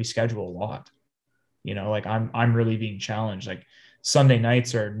requesting to reschedule a lot, like I'm really being challenged. Like Sunday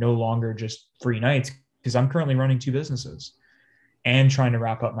nights are no longer just free nights because I'm currently running 2 businesses and trying to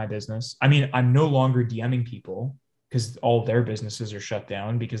wrap up my business. I mean, I'm no longer DMing people because all their businesses are shut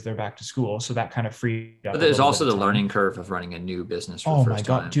down because they're back to school. So that kind of freed up. But there's also the learning curve of running a new business. For the first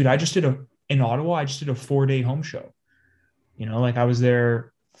time. Dude, in Ottawa, I just did a 4-day home show. Like I was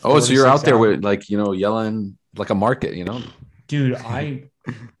there. Oh, so you're out there with like, yelling like a market, Dude,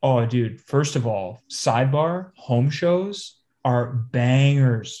 first of all, sidebar, home shows are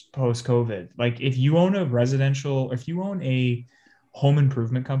bangers post-COVID. Like if you own a home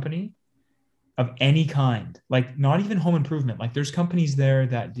improvement company of any kind, like not even home improvement, like there's companies there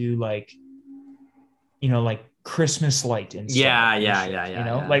that do like, like Christmas light and stuff. Yeah.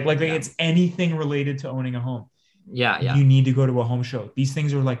 It's anything related to owning a home. Yeah. You need to go to a home show. These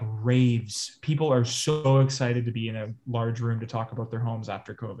things are like raves. People are so excited to be in a large room to talk about their homes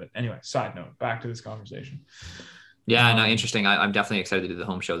after COVID. Anyway, side note, back to this conversation. Yeah, no, interesting. I'm definitely excited to do the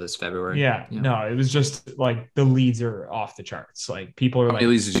home show this February. Yeah, no, it was just like the leads are off the charts. Like people are How many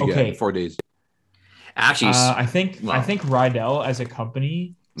leads did you get in 4 days? Actually, I think Rydell as a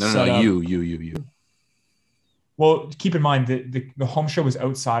company. No, you. Well, keep in mind that the home show was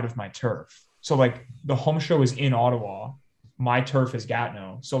outside of my turf. So like the home show is in Ottawa. My turf is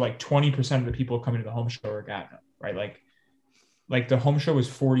Gatineau. So like 20% of the people coming to the home show are Gatineau, right? Like the home show is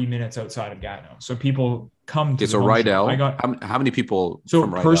 40 minutes outside of Gatineau. So people come to the home Rydell, show. I got how many people? So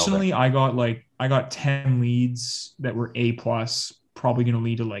from Rydell personally, there? I got 10 leads that were A+, probably going to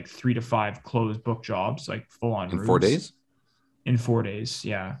lead to like 3 to 5 closed book jobs, like full on in 4 days. In 4 days,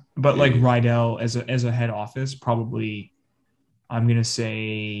 yeah. But like Rydell as a head office, probably I'm gonna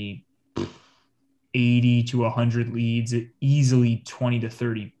say 80 to 100 leads, easily 20 to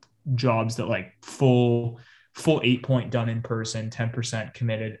 30 jobs that like full 8-point done in person, 10%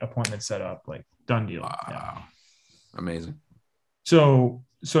 committed, appointment set up, like done deal. Wow. Yeah. Amazing. So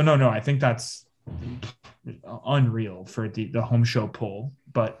no, I think that's unreal for the home show poll.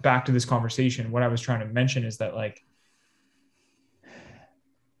 But back to this conversation, what I was trying to mention is that like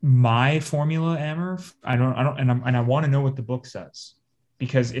my formula, Amber, I want to know what the book says,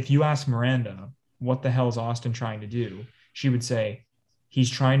 because if you ask Miranda, what the hell is Austin trying to do? She would say, he's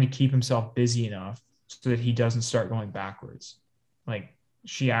trying to keep himself busy enough so that he doesn't start going backwards. Like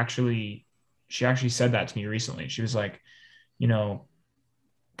she actually said that to me recently. She was like, you know,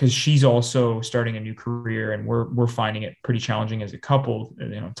 because she's also starting a new career and we're finding it pretty challenging as a couple,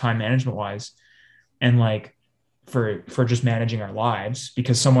 you know, time management wise. And like, for just managing our lives,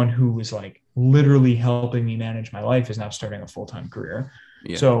 because someone who was like literally helping me manage my life is now starting a full-time career.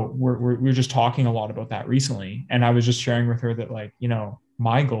 Yeah. So we're just talking a lot about that recently. And I was just sharing with her that like, you know,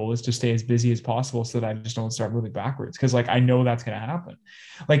 my goal is to stay as busy as possible so that I just don't start moving backwards. Cause like, I know that's going to happen.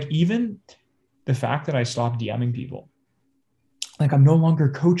 Like even the fact that I stopped DMing people, like I'm no longer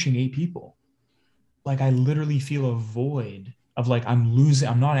coaching 8 people. Like I literally feel a void of like, I'm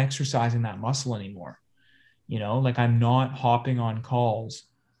not exercising that muscle anymore. You know, like I'm not hopping on calls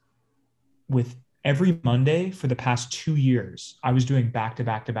with every Monday for the past 2 years. I was doing back to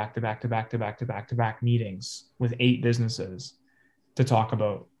back meetings with 8 businesses to talk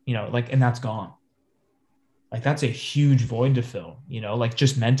about, you know, like, and that's gone. Like that's a huge void to fill, you know, like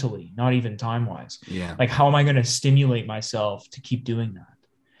just mentally, not even time wise. Yeah. Like how am I going to stimulate myself to keep doing that?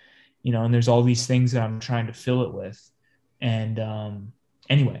 You know, and there's all these things that I'm trying to fill it with. And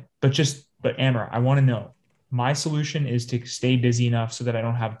anyway, but Amber, I want to know, my solution is to stay busy enough so that I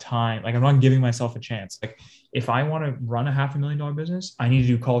don't have time. Like I'm not giving myself a chance. Like if I want to run a $500,000 business, I need to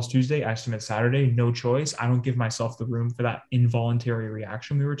do calls Tuesday, estimate Saturday, no choice. I don't give myself the room for that involuntary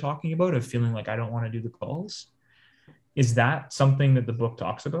reaction we were talking about of feeling like I don't want to do the calls. Is that something that the book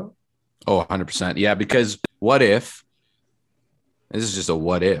talks about? Oh, 100%. Yeah. Because what if, this is just a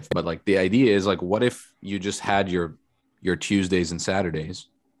what if, but like the idea is like, what if you just had your Tuesdays and Saturdays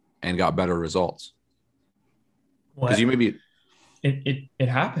and got better results? Because you maybe it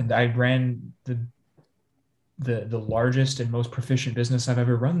happened. I ran the largest and most proficient business I've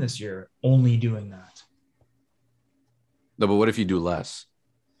ever run this year, only doing that. No, but what if you do less?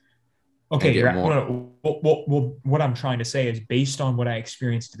 Okay, well, what I'm trying to say is based on what I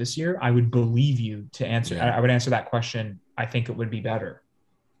experienced this year, I would believe you to answer. Yeah. I would answer that question. I think it would be better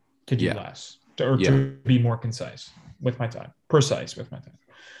to do less to be more precise with my time.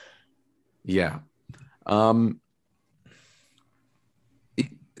 Yeah.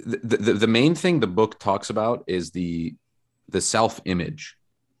 The main thing the book talks about is the self-image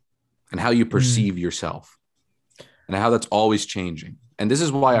and how you perceive yourself and how that's always changing. And this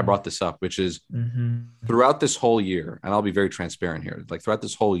is why I brought this up, which is throughout this whole year, and I'll be very transparent here, like throughout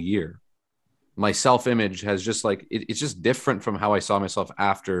this whole year, my self-image has just like, it's just different from how I saw myself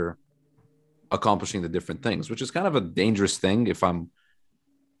after accomplishing the different things, which is kind of a dangerous thing if I'm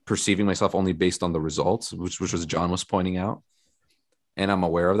perceiving myself only based on the results, which was John was pointing out. And I'm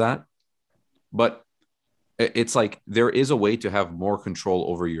aware of that. But it's like there is a way to have more control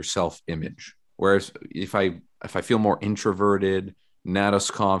over your self-image. Whereas if I feel more introverted, not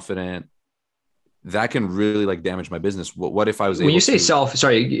as confident, that can really like damage my business. What if I was able when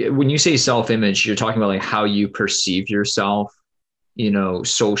you say self-image, you're talking about like how you perceive yourself, you know,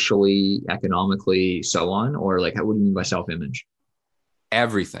 socially, economically, so on, or like what do you mean by self-image?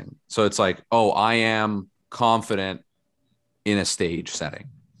 Everything. So it's like, oh, I am confident in a stage setting.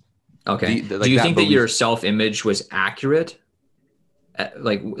 Okay. Do you think that your self-image was accurate?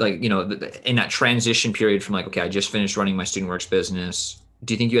 Like, you know, in that transition period from like, okay, I just finished running my Student Works business.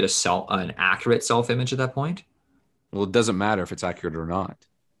 Do you think you had an accurate self-image at that point? Well, it doesn't matter if it's accurate or not.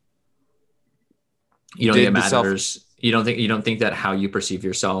 You don't think it matters. You don't think that how you perceive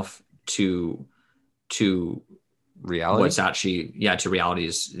yourself to reality, what's actually, to reality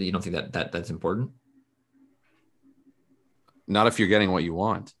is, you don't think that's important? Not if you're getting what you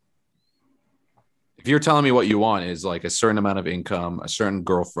want. If you're telling me what you want is like a certain amount of income, a certain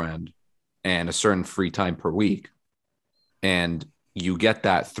girlfriend, and a certain free time per week, and you get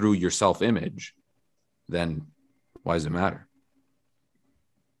that through your self-image, then why does it matter?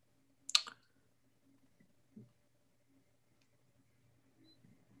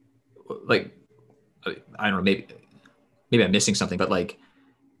 Like, I don't know, maybe I'm missing something, but like,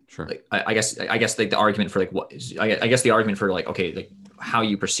 sure. Like, I guess like the argument for like what is, I guess the argument for like, okay, like how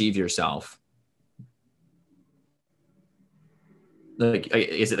you perceive yourself, like,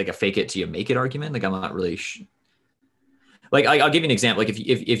 is it like a fake it till you make it argument? Like, I'm not really like, I'll give you an example. Like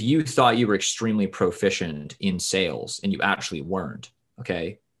if you thought you were extremely proficient in sales and you actually weren't,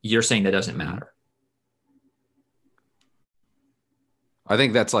 okay, you're saying that doesn't matter. I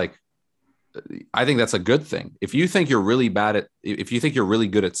think that's like I think that's a good thing. If you think you're really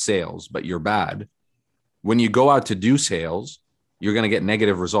good at sales, but you're bad, when you go out to do sales, you're going to get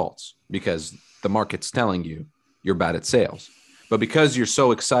negative results because the market's telling you you're bad at sales. But because you're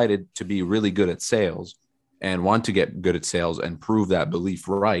so excited to be really good at sales and want to get good at sales and prove that belief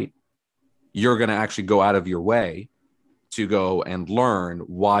right, you're going to actually go out of your way to go and learn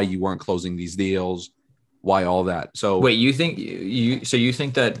why you weren't closing these deals, why all that. So wait, you think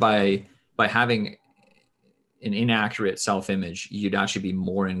that by having an inaccurate self-image, you'd actually be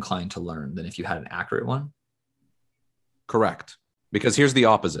more inclined to learn than if you had an accurate one? Correct. Because here's the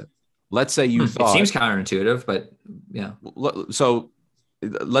opposite. Let's say you thought, it seems counterintuitive, but yeah. So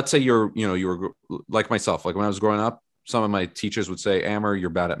let's say you were like myself. Like when I was growing up, some of my teachers would say, Amer, you're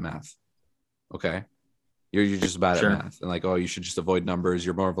bad at math. Okay. You're just bad at math. And like, oh, you should just avoid numbers.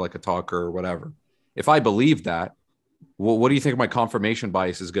 You're more of like a talker or whatever. If I believe that, well, what do you think my confirmation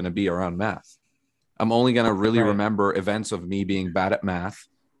bias is going to be around math? I'm only going to really remember events of me being bad at math,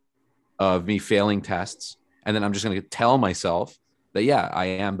 of me failing tests. And then I'm just going to tell myself that, yeah, I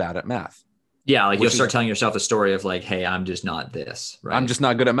am bad at math. Yeah. Like you'll start telling yourself the story of like, hey, I'm just not this. Right. I'm just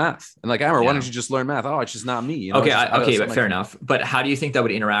not good at math. And like, Amer, why don't you just learn math? Oh, it's just not me. You know, okay. But fair enough. But how do you think that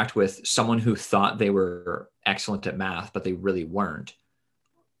would interact with someone who thought they were excellent at math, but they really weren't?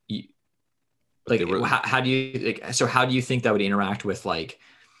 How do you think that would interact with like,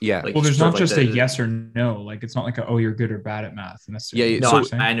 yeah. Well, there's not just a yes or no. Like, it's not like you're good or bad at math. Yeah. No,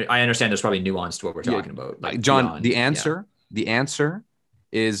 I understand there's probably nuance to what we're talking about. Like John, the answer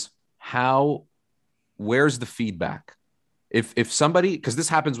is where's the feedback? If somebody, because this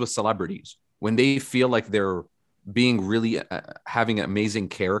happens with celebrities, when they feel like they're being really having an amazing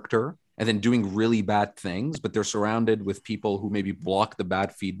character and then doing really bad things, but they're surrounded with people who maybe block the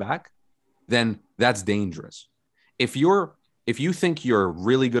bad feedback, then that's dangerous. If you think you're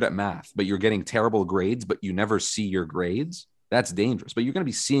really good at math, but you're getting terrible grades, but you never see your grades, that's dangerous. But you're going to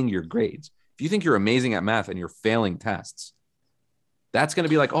be seeing your grades. If you think you're amazing at math and you're failing tests, that's going to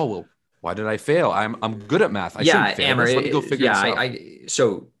be like, oh, well, why did I fail? I'm good at math. I shouldn't fail. Amer, let me go figure this out.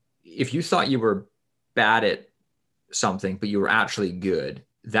 So if you thought you were bad at something, but you were actually good,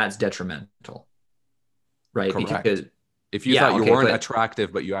 that's detrimental, right? Correct. Because if you thought you weren't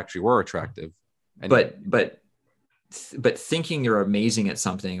attractive, but you actually were attractive. But thinking you're amazing at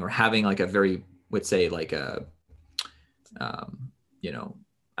something or having like a very, let's say like a,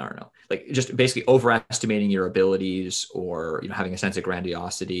 I don't know, like just basically overestimating your abilities or, having a sense of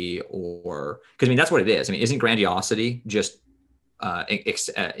grandiosity or, because I mean, that's what it is. I mean, isn't grandiosity just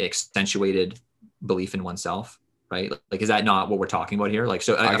accentuated belief in oneself, right? Like, is that not what we're talking about here? Like,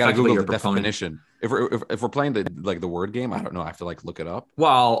 so I gotta Google the definition. If we're playing the word game, I don't know. I have to like look it up.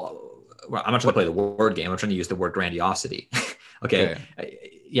 Well, I'm not trying to play the word game. I'm trying to use the word grandiosity. Okay.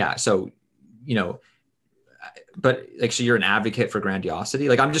 Yeah. So, but like, so you're an advocate for grandiosity.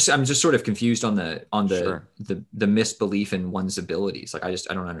 Like, I'm just sort of confused on the misbelief in one's abilities. Like, I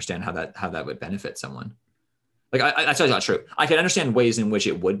don't understand how that would benefit someone. Like, that's not true. I can understand ways in which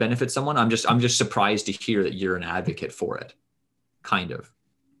it would benefit someone. I'm just surprised to hear that you're an advocate for it. Kind of.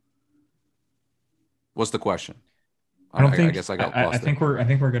 What's the question? I guess I got lost. I think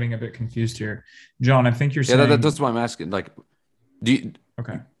we're getting a bit confused here, John. I think you're saying. Yeah, that's why I'm asking. Like, do you?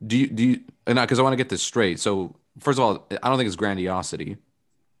 And because I want to get this straight. So first of all, I don't think it's grandiosity.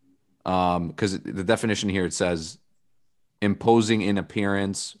 Because the definition here, it says imposing in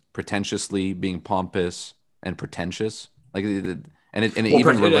appearance, pretentiously, being pompous and pretentious. Like, even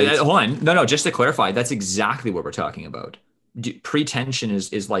relates. Hold on, no. Just to clarify, that's exactly what we're talking about. Pretension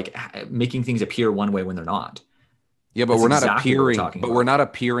is like making things appear one way when they're not. Yeah, but we're not appearing. But we're not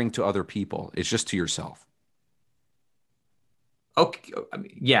appearing to other people. It's just to yourself. Okay,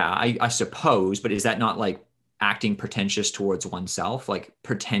 I suppose, but is that not like acting pretentious towards oneself, like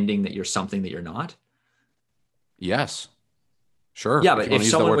pretending that you're something that you're not? Yes, sure. Yeah, but if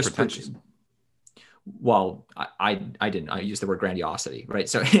someone was pretentious, well, I didn't. I used the word grandiosity, right?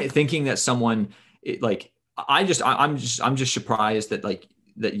 So thinking that someone, I'm just surprised that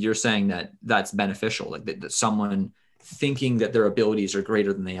that you're saying that that's beneficial, like that someone thinking that their abilities are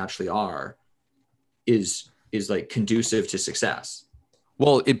greater than they actually are is like conducive to success.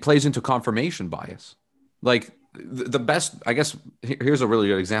 Well, it plays into confirmation bias. Like the best, I guess, here's a really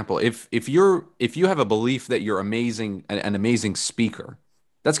good example. If you have a belief that you're amazing, an amazing speaker,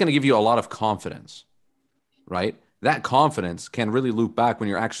 that's going to give you a lot of confidence, right? That confidence can really loop back when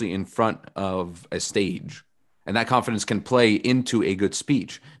you're actually in front of a stage. And that confidence can play into a good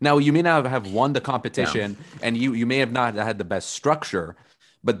speech. Now, you may not have won the competition, and you may have not had the best structure,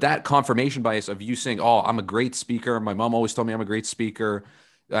 but that confirmation bias of you saying, oh, I'm a great speaker. My mom always told me I'm a great speaker.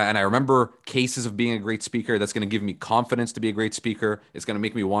 And I remember cases of being a great speaker. That's going to give me confidence to be a great speaker. It's going to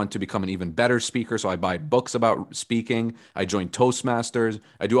make me want to become an even better speaker. So I buy books about speaking. I join Toastmasters.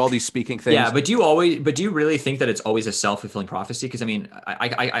 I do all these speaking things. Yeah, but do you really think that it's always a self-fulfilling prophecy? Because I mean,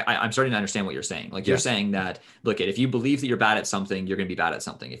 I'm starting to understand what you're saying. Like you're saying that, look, if you believe that you're bad at something, you're going to be bad at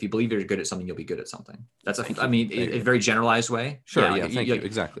something. If you believe you're good at something, you'll be good at something. That's a very generalized way. Sure. Yeah. Thank you.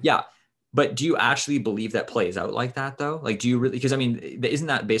 Exactly. Yeah. But do you actually believe that plays out like that though? Like, do you really, because I mean, isn't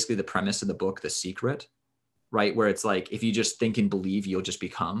that basically the premise of the book, The Secret, right? Where it's like, if you just think and believe, you'll just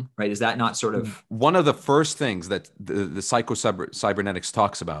become, right? Is that not sort of one of the first things that the psycho-cybernetics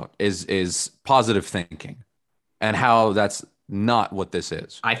talks about is positive thinking and how that's not what this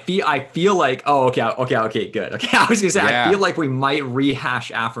is. I feel like, okay, good. Okay. I was gonna say, I feel like we might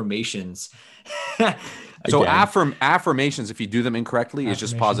rehash affirmations. So affirmations, if you do them incorrectly, is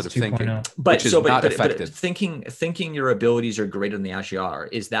just positive thinking, which is not effective. Thinking your abilities are greater than they actually are,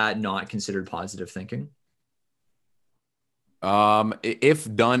 is that not considered positive thinking?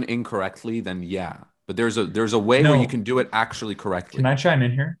 If done incorrectly, then yeah. But there's a way where you can do it actually correctly. Can I chime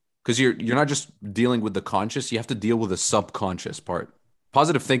in here? Because you're not just dealing with the conscious, you have to deal with the subconscious part.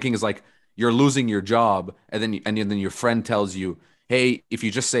 Positive thinking is like you're losing your job, and then your friend tells you, hey, if you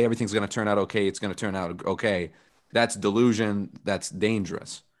just say everything's going to turn out okay, it's going to turn out okay. That's delusion. That's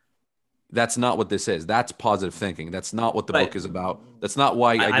dangerous. That's not what this is. That's positive thinking. That's not what the book is about. That's not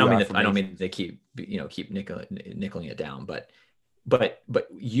why I don't mean they keep nickeling it down, but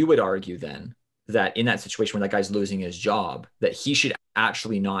you would argue then that in that situation where that guy's losing his job, that he should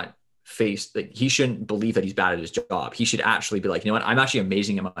actually not he shouldn't believe that he's bad at his job. He should actually be like, you know what? I'm actually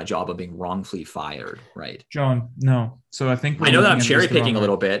amazing at my job of being wrongfully fired. Right. John, no. So I think I know that I'm cherry picking a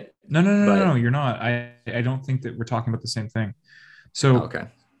little bit. No, you're not. I don't think that we're talking about the same thing. So, okay.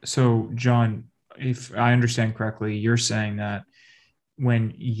 So John, if I understand correctly, you're saying that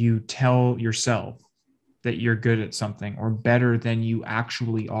when you tell yourself that you're good at something or better than you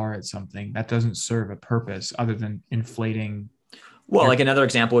actually are at something, that doesn't serve a purpose other than inflating. Well, like another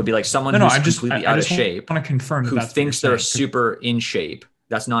example would be like someone who's completely out of shape, want to confirm who thinks they're super in shape.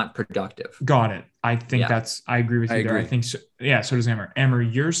 That's not productive. Got it. I think I agree with you there. I think so. Yeah. So does Amber. Amber,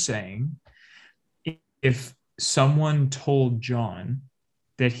 you're saying if someone told John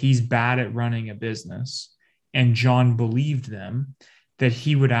that he's bad at running a business and John believed them, that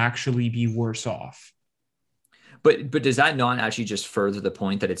he would actually be worse off. But does that not actually just further the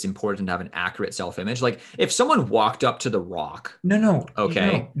point that it's important to have an accurate self-image? Like if someone walked up to The Rock. No.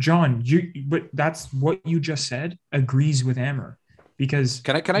 Okay. No, John, but that's what you just said agrees with Amber because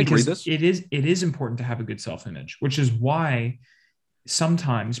can I read this? It is important to have a good self-image, which is why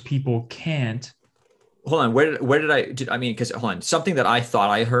sometimes people can't. Hold on. Because hold on. Something that I thought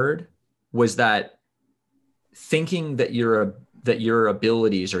I heard was that thinking that your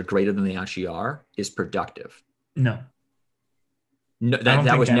abilities are greater than they actually are is productive. No,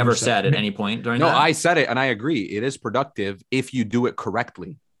 that was never said at any point during that. No, I said it and I agree. It is productive if you do it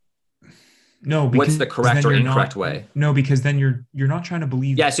correctly. No, what's the correct or incorrect way? No, because then you're not trying to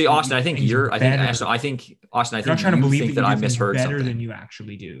believe. Yeah, see, Austin, I think Austin, not trying to believe that I misheard better something. Than you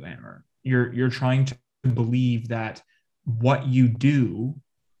actually do, Amber. You're trying to believe that what you do,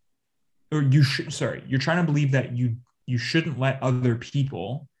 or you should. Sorry, you're trying to believe that you shouldn't let other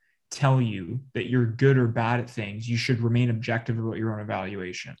people tell you that you're good or bad at things. You should remain objective about your own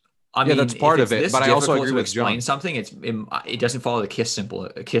evaluation. I mean, that's part of it. But I also agree with explain John. Something. It doesn't follow the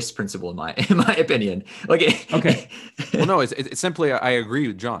KISS principle in my opinion. Like, okay. Well, no, it's simply I agree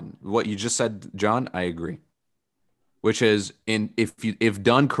with John. What you just said, John, I agree. Which is if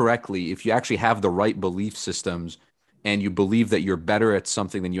done correctly, if you actually have the right belief systems and you believe that you're better at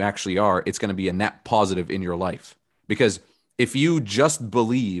something than you actually are, it's going to be a net positive in your life. Because if you just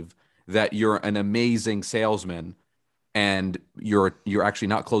believe that you're an amazing salesman and you're actually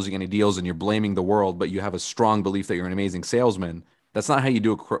not closing any deals and you're blaming the world, but you have a strong belief that you're an amazing salesman, that's not how you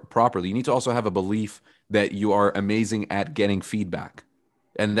do it properly. You need to also have a belief that you are amazing at getting feedback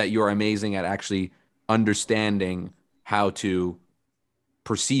and that you are amazing at actually understanding how to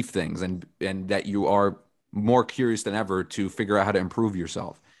perceive things and that you are more curious than ever to figure out how to improve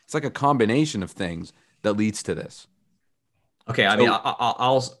yourself. It's like a combination of things that leads to this. Okay, I mean,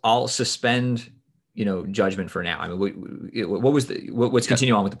 I'll suspend, judgment for now. I mean, let's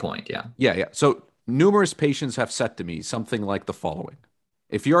continue on with the point. Yeah. Yeah. So numerous patients have said to me something like the following: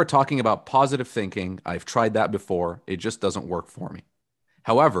 if you are talking about positive thinking, I've tried that before. It just doesn't work for me.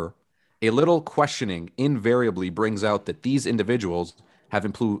 However, a little questioning invariably brings out that these individuals have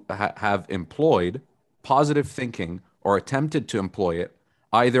employed positive thinking or attempted to employ it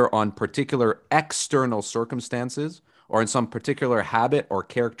either on particular external circumstances or in some particular habit or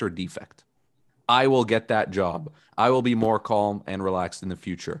character defect. I will get that job. I will be more calm and relaxed in the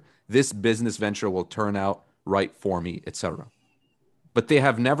future. This business venture will turn out right for me, etc. But they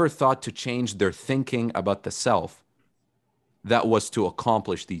have never thought to change their thinking about the self that was to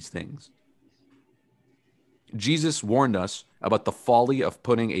accomplish these things. Jesus warned us about the folly of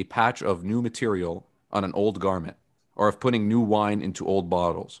putting a patch of new material on an old garment, or of putting new wine into old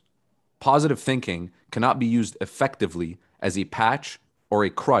bottles. Positive thinking cannot be used effectively as a patch or a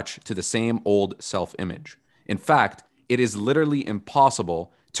crutch to the same old self-image. In fact, it is literally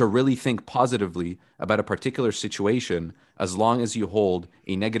impossible to really think positively about a particular situation as long as you hold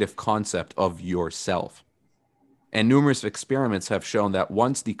a negative concept of yourself. And numerous experiments have shown that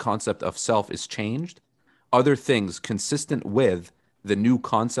once the concept of self is changed, other things consistent with the new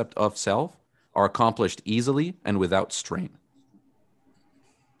concept of self are accomplished easily and without strain.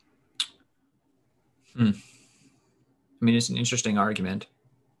 I mean, it's an interesting argument.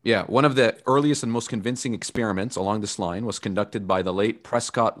 Yeah, one of the earliest and most convincing experiments along this line was conducted by the late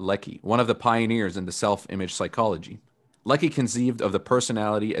Prescott Leckey, one of the pioneers in the self-image psychology. Leckey conceived of the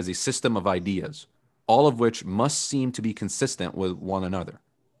personality as a system of ideas, all of which must seem to be consistent with one another.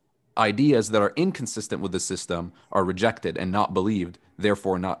 Ideas that are inconsistent with the system are rejected and not believed,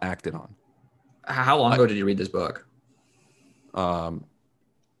 therefore not acted on. How long ago did you read this book? I'm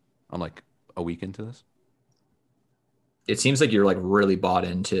like a week into this. It seems like you're like really bought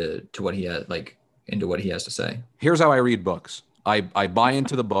into what he has, like into what he has to say. Here's how I read books. I buy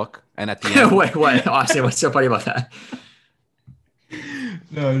into the book, and at the end, wait, what? Austin, what's so funny about that?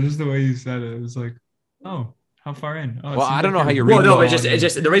 No, just the way you said it. It was like, oh, how far in? Oh, well, I don't know how you read. Well, no, but it's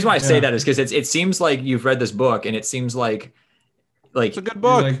just the reason why I say that is because it seems like you've read this book, and it seems like it's a good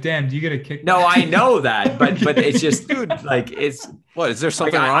book. Like, damn, do you get a kick? No, I know that, but it's just, dude, like it's. What is there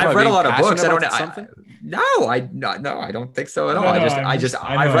something like, wrong? I've read a lot of books. I don't know. Something? No, I don't think so at all. No, I've read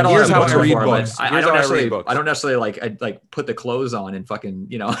a lot Here's of how books I read before, books. but I don't necessarily like put the clothes on and fucking,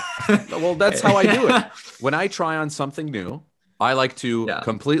 you know. Well, that's how I do it. When I try on something new, I like to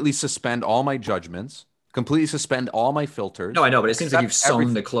completely suspend all my judgments, completely suspend all my filters. No, I know, but it seems like you've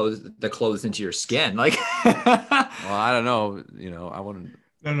sewn the clothes into your skin. Like, well, I don't know. You know, I wouldn't.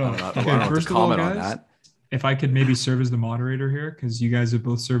 No. Okay, first of all, guys, if I could maybe serve as the moderator here, because you guys have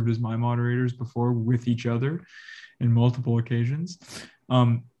both served as my moderators before with each other in multiple occasions.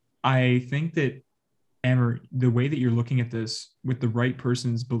 I think that, Amber, the way that you're looking at this with the right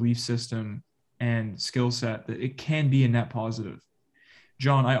person's belief system and skill set, that it can be a net positive.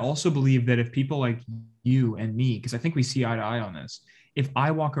 John, I also believe that if people like you and me, because I think we see eye to eye on this, if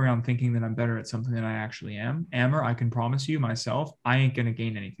I walk around thinking that I'm better at something than I actually am, Amber, I can promise you myself, I ain't going to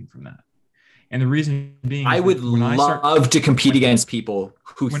gain anything from that. And the reason being, I would love to compete against people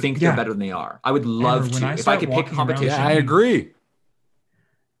who think they're better than they are. I would love to. If I could pick competition. Yeah, I agree.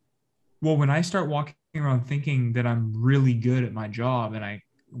 Well, when I start walking around thinking that I'm really good at my job, and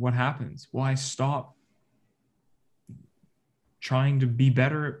what happens? Well, I stop trying to be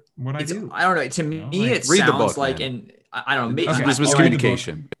better at what I do. I don't know. To me, it sounds like, and I don't know. Maybe there's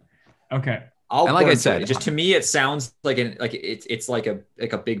miscommunication. Okay. And like I said, just to me, it sounds like it's like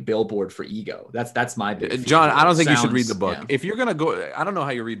a big billboard for ego. That's my big. John, I don't think you should read the book. Yeah. If you're gonna go, I don't know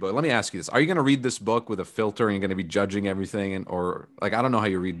how you read book. Let me ask you this: are you gonna read this book with a filter and you're gonna be judging everything, or like I don't know how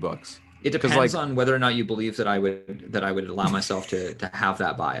you read books? It depends on whether or not you believe that I would allow myself to have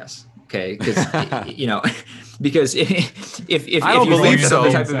that bias. Okay, because you know, because if I don't believe so,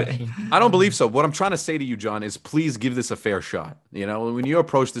 I don't believe so. What I'm trying to say to you, John, is please give this a fair shot. You know, when you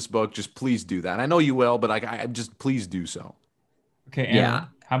approach this book, just please do that. I know you will, but I just please do so. Okay. Anna,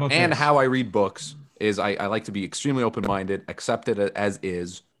 how about and this? How I read books is I like to be extremely open-minded, accept it as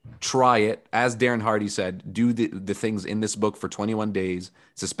is, try it. As Darren Hardy said, do the things in this book for 21 days,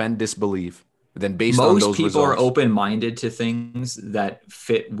 suspend disbelief. Then based on those most people results, are open-minded to things that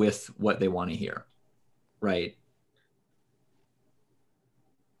fit with what they want to hear, right?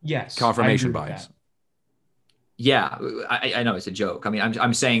 Yes. Confirmation bias. Yeah, I know it's a joke. I mean,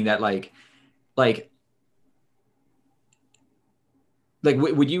 I'm saying that like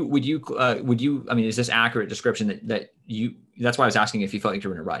would you I mean, is this accurate description that you, that's why I was asking if you felt like you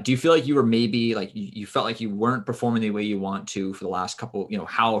were in a rut. Do you feel like you were maybe like you felt like you weren't performing the way you want to for the last couple, you know,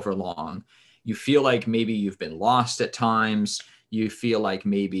 however long? You feel like maybe you've been lost at times. You feel like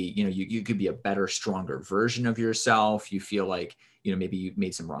maybe, you know, you could be a better, stronger version of yourself. You feel like, you know, maybe you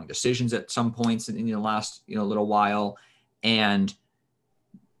made some wrong decisions at some points in the last, you know, little while. And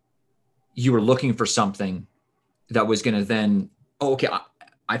you were looking for something that was going to then, oh, okay,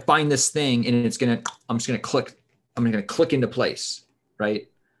 I find this thing and I'm just going to click into place. Right.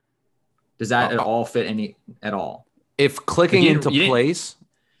 Does that at all fit at all? If clicking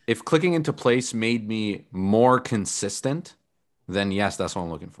if clicking into place made me more consistent, then yes, that's what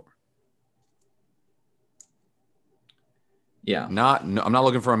I'm looking for. Yeah. I'm not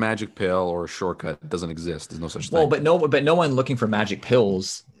looking for a magic pill or a shortcut. It doesn't exist. There's no such thing. Well, but no one looking for magic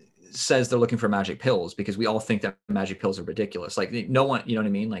pills says they're looking for magic pills, because we all think that magic pills are ridiculous. Like no one, you know what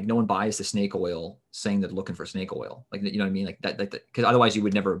I mean? Like no one buys the snake oil saying they're looking for snake oil. Like, you know what I mean? Like that, because otherwise you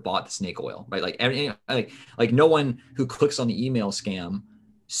would never have bought the snake oil, right? Like no one who clicks on the email scam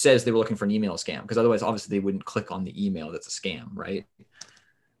says they were looking for an email scam, because otherwise obviously they wouldn't click on the email that's a scam, right?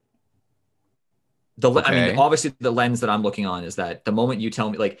 I mean, obviously the lens that I'm looking on is that the moment you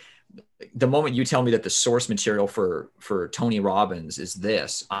tell me that the source material for Tony Robbins is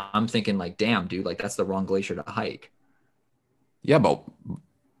this, I'm thinking like, damn, dude, like that's the wrong glacier to hike. Yeah, but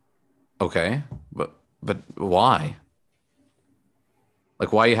okay, but why?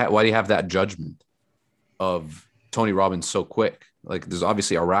 Like, why do you have that judgment of Tony Robbins so quick? Like, there's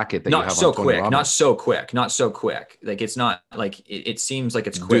obviously a racket that you have on Tony Robbins. Not so quick. Like, it's not like it seems like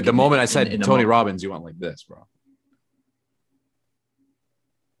it's quick. Dude, the moment I said Tony Robbins, you went like this, bro.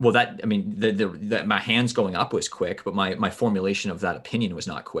 Well, that my hands going up was quick, but my formulation of that opinion was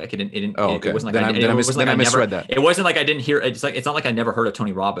not quick. It wasn't like I misread that. It wasn't like I didn't hear. It's not like I never heard of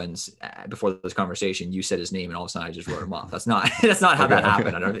Tony Robbins before this conversation. You said his name, and all of a sudden I just wrote him off. That's not how that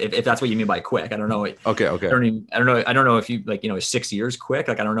happened. I don't know if that's what you mean by quick. I don't know. Okay. I don't know if you 6 years quick.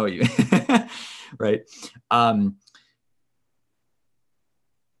 Like I don't know what you right.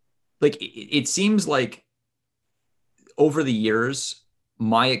 Like it seems like over the years,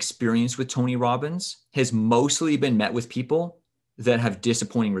 my experience with Tony Robbins has mostly been met with people that have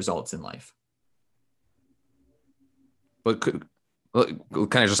disappointing results in life. But can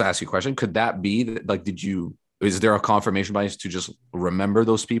I just ask you a question? Could that be like, is there a confirmation bias to just remember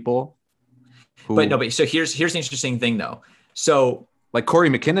those people? But so here's the interesting thing though. So like Corey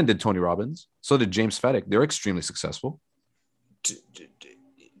McKinnon did Tony Robbins. So did James Fedek. They're extremely successful.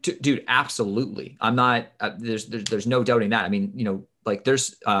 Dude, absolutely. I'm not, there's no doubting that. I mean, like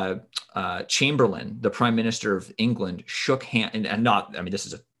there's Chamberlain, the Prime Minister of England, shook hand and not, I mean, this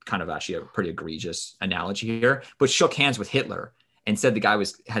is actually a pretty egregious analogy here, but shook hands with Hitler and said the guy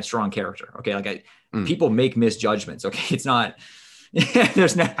had strong character. Okay. Like people make misjudgments. Okay. It's not,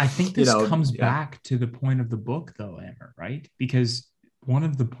 there's no, I think this comes back to the point of the book though, Amber, right? Because one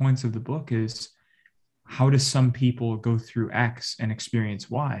of the points of the book is how do some people go through X and experience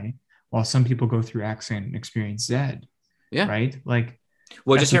Y while some people go through X and experience Z? Yeah. Right. Like,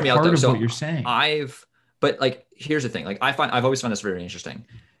 well, just hear me out though. So what you're saying. But like, here's the thing. Like I've always found this very interesting.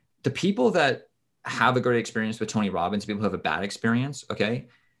 The people that have a great experience with Tony Robbins, people who have a bad experience, okay,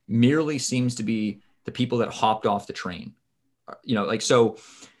 merely seems to be the people that hopped off the train, so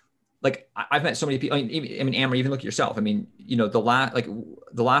like I've met so many people. I mean, Amber, even look at yourself. I mean, the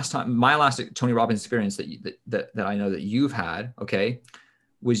last time, my last Tony Robbins experience that I know that you've had, okay,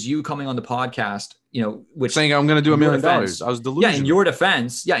 was you coming on the podcast, which saying I'm going to do $1 million. I was delusional. Yeah, in your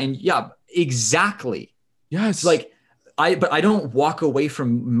defense. Yeah, exactly. Yes. Like but I don't walk away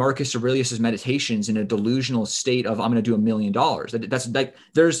from Marcus Aurelius's meditations in a delusional state of I'm going to do $1 million. That's like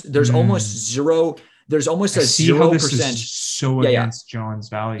there's almost zero. There's almost a 0%. So against John's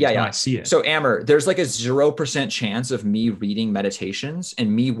values. Yeah. I see it. So Amber, there's like a 0% chance of me reading meditations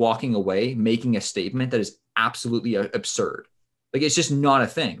and me walking away making a statement that is absolutely absurd. Like it's just not a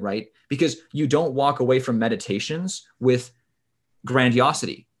thing, right? Because you don't walk away from meditations with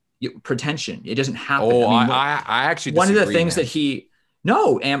grandiosity, pretension. It doesn't happen. Oh, I actually one of the things that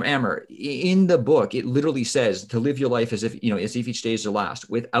Amber, in the book, it literally says to live your life as if each day is your last,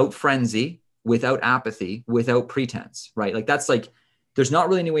 without frenzy, without apathy, without pretense, right? Like that's like, there's not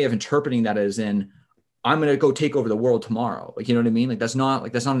really any way of interpreting that as in, I'm going to go take over the world tomorrow. Like, you know what I mean? Like that's not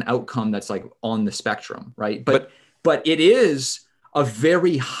an outcome that's like on the spectrum, right? But it is a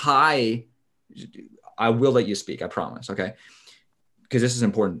very high, I will let you speak, I promise. Okay. Because this is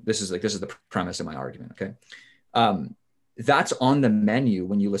important. This is the premise of my argument. Okay. That's on the menu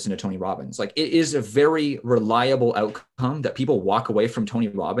when you listen to Tony Robbins. Like it is a very reliable outcome that people walk away from Tony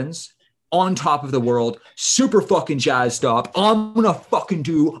Robbins on top of the world, super fucking jazzed up. I'm going to fucking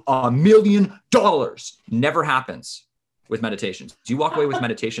do $1 million. Never happens with meditations. Do you walk away with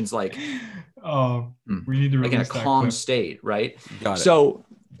meditations like, we need to like in a calm state, right? Got it. So,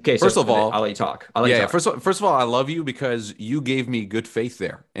 okay. First of all, I'll let you talk. First of all, I love you because you gave me good faith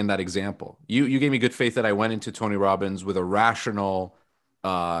there in that example. You gave me good faith that I went into Tony Robbins with a rational,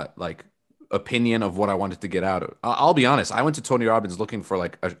 opinion of what I wanted to get out of. I'll be honest. I went to Tony Robbins looking for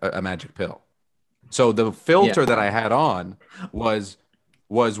like a magic pill. So the filter that I had on was,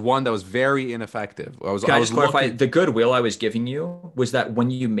 was one that was very ineffective. Can I just clarify? The goodwill I was giving you was that when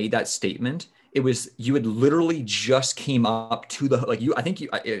you made that statement, it was you had literally just came up to the I think you,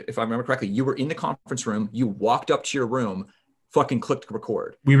 if I remember correctly, you were in the conference room. You walked up to your room, fucking clicked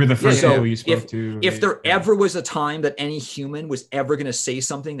record. We were the first people you spoke to. If there ever was a time that any human was ever going to say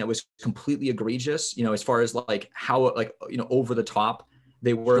something that was completely egregious, as far as how over the top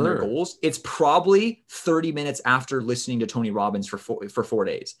they were in their goals, it's probably 30 minutes after listening to Tony Robbins for 4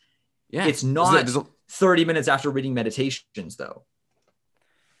 days. Yeah, it's not 30 minutes after reading Meditations, though.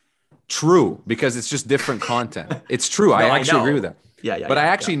 True, because it's just different content. It's true. No, I actually agree with that. Yeah. But I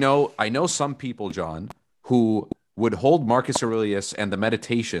actually know some people, John, who would hold Marcus Aurelius and the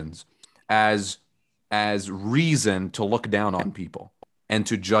Meditations as reason to look down on people and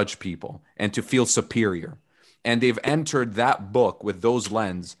to judge people and to feel superior. And they've entered that book with those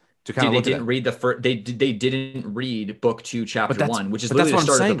lens to kind of look at it. They didn't read book 2, chapter 1, which is literally the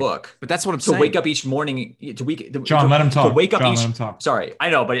start of the book. But that's what I'm saying. To wake up each morning John, let him talk. To wake up John, let him talk. Sorry,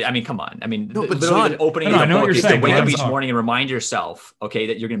 I know, but I mean, come on. I mean, no, but John, opening the book is to wake up each morning and remind yourself, okay,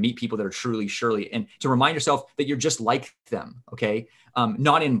 that you're going to meet people that are truly, surely, and to remind yourself that you're just like them, okay.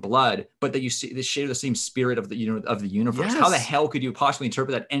 Not in blood, but that you see the shade of the same spirit of the universe. Yes. How the hell could you possibly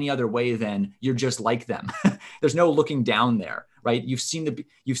interpret that any other way than you're just like them? There's no looking down there, right? You've seen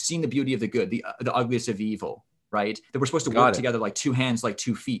the beauty of the good, the ugliest of evil, right? That we're supposed to work together like 2 hands, like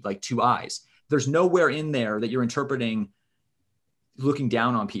 2 feet, like 2 eyes. There's nowhere in there that you're interpreting looking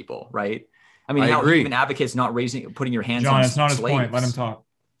down on people, right? I mean, how even advocates not putting your hands on slaves. John, it's not his point. Let him talk.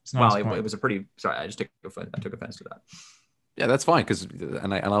 It was a pretty. Sorry, I took offense to that. Yeah, that's fine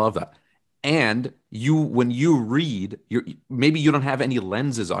and I love that. And when you read, maybe you don't have any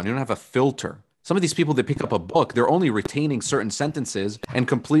lenses on, you don't have a filter. Some of these people that pick up a book, they're only retaining certain sentences and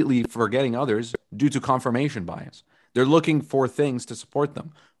completely forgetting others due to confirmation bias. They're looking for things to support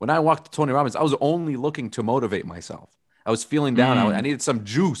them. When I walked to Tony Robbins, I was only looking to motivate myself. I was feeling down. I needed some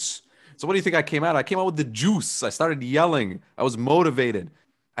juice. So what do you think I came out? I came out with the juice. I started yelling. I was motivated.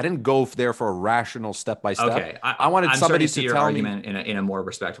 I didn't go there for a rational step-by-step. Okay. I wanted somebody to your tell argument me in a more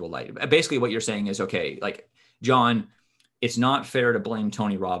respectable light. Basically what you're saying is, okay, like, John, it's not fair to blame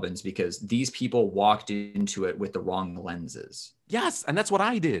Tony Robbins because these people walked into it with the wrong lenses. Yes. And that's what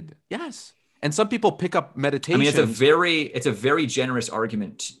I did. Yes. And some people pick up meditation. I mean, it's a very generous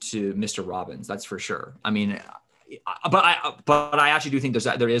argument to Mr. Robbins. That's for sure. I mean, but I actually do think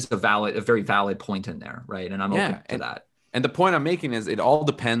there is a very valid point in there. Right. And I'm open to that. And the point I'm making is it all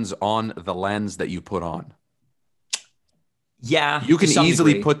depends on the lens that you put on. Yeah. You can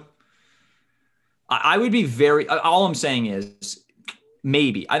easily put. I would be all I'm saying is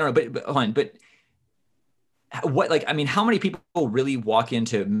maybe, I don't know, but hold on, but how many people really walk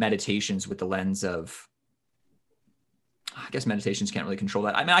into meditations with the lens of, I guess meditations can't really control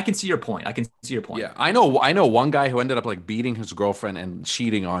that. I mean, I can see your point. Yeah. I know one guy who ended up like beating his girlfriend and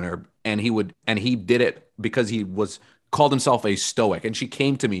cheating on her. And he did it because he called himself a stoic. And she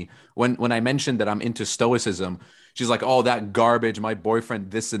came to me when I mentioned that I'm into stoicism. She's like, oh, that garbage, my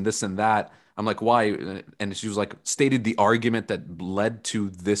boyfriend, this and this and that. I'm like, why? And she was like, stated the argument that led to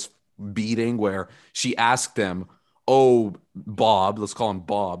this beating where she asked him, oh, Bob, let's call him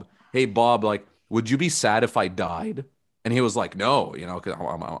Bob. Hey, Bob, like, would you be sad if I died? And he was like, no, because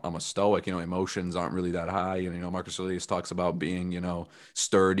I'm a stoic, emotions aren't really that high. And, Marcus Aurelius talks about being,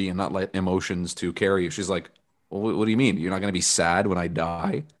 sturdy and not let emotions to carry you. She's like, well, what do you mean? You're not going to be sad when I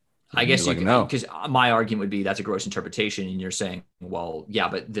die? I guess you can, because my argument would be that's a gross interpretation. And you're saying, well, yeah,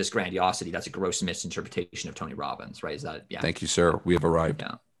 but this grandiosity, that's a gross misinterpretation of Tony Robbins, right? Is that, yeah. Thank you, sir. We have arrived.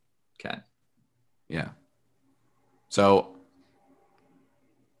 Yeah. Okay. Yeah. So,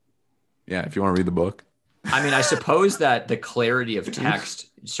 yeah, if you want to read the book. I mean, I suppose that the clarity of text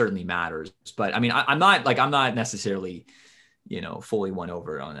certainly matters, but I mean, I'm not necessarily, fully won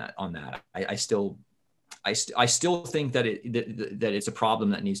over on that. I still think that it's a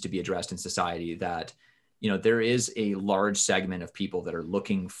problem that needs to be addressed in society, that, there is a large segment of people that are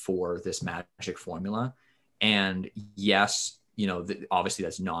looking for this magic formula. And yes, obviously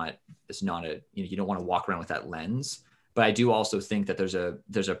that's not a, you don't want to walk around with that lens. But I do also think that there's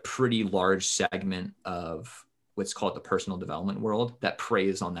a pretty large segment of what's called the personal development world that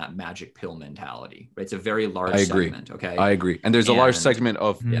preys on that magic pill mentality. Right? It's a very large segment. Okay, I agree. And there's a large segment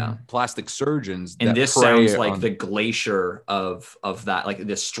of plastic surgeons. And this sounds like the glacier of that, like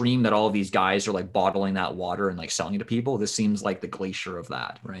the stream that all of these guys are like bottling that water and like selling it to people. This seems like the glacier of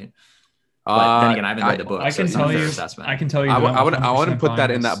that, right? But then again, I haven't read the book. I can tell you. I want to put that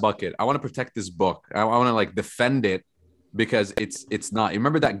in that bucket. I want to protect this book. I want to like defend it because it's not. You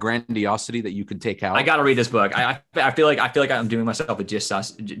remember that grandiosity that you could take out? I got to read this book. I feel like I'm doing myself a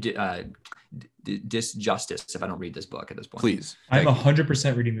disjustice if I don't read this book at this point. Please. I'm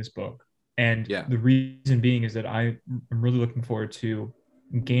 100% reading this book. And the reason being is that I'm really looking forward to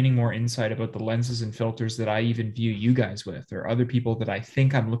gaining more insight about the lenses and filters that I even view you guys with, or other people that I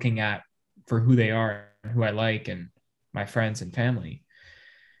think I'm looking at for who they are and who I like, and my friends and family.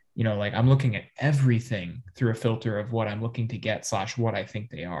 You know, like I'm looking at everything through a filter of what I'm looking to get / what I think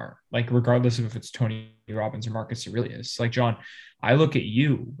they are. Like, regardless of if it's Tony Robbins or Marcus Aurelius. Like, John, I look at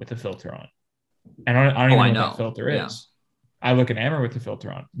you with a filter on. And I don't even know what that filter is. I look at Amer with the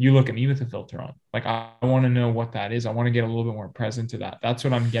filter on. You look at me with the filter on. Like, I want to know what that is. I want to get a little bit more present to that. That's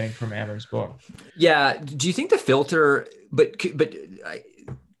what I'm getting from Amer's book. Yeah. Do you think the filter, because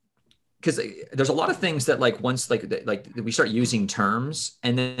there's a lot of things that like once like we start using terms,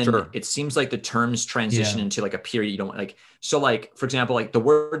 and then it seems like the terms transition into like a period you don't like. So like, for example, like the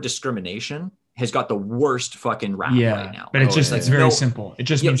word discrimination has got the worst fucking rap right now. But it's just, it's very simple. It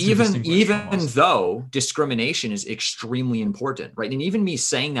just means even though discrimination is extremely important, right? And even me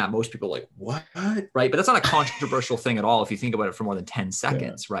saying that, most people are like, what? Right? But that's not a controversial thing at all if you think about it for more than 10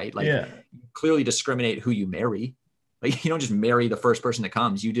 seconds, right? Like, clearly discriminate who you marry. Like, you don't just marry the first person that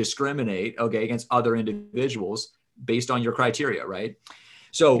comes. You discriminate, against other individuals based on your criteria, right?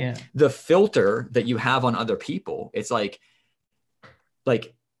 So the filter that you have on other people, it's like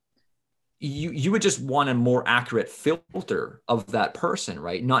you would just want a more accurate filter of that person,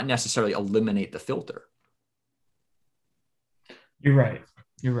 right? Not necessarily eliminate the filter. You're right.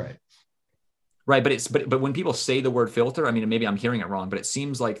 Right. But when people say the word filter, I mean, maybe I'm hearing it wrong, but it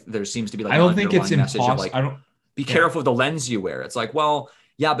seems like there seems to be like, I don't think it's impossible. Like, be careful of the lens you wear. It's like, well,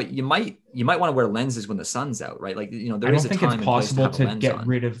 yeah, but you might want to wear lenses when the sun's out, right? Like, you know, there is a time and place to have a lens on. I don't think it's possible to get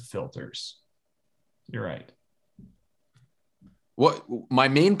rid of filters. You're right. What my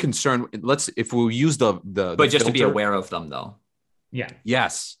main concern, if we use the but just filter, to be aware of them though. Yeah.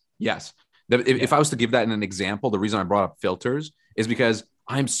 Yes. If I was to give that in an example, the reason I brought up filters is because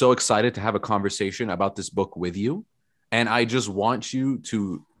I'm so excited to have a conversation about this book with you. And I just want you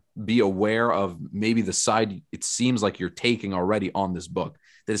to be aware of maybe the side it seems like you're taking already on this book,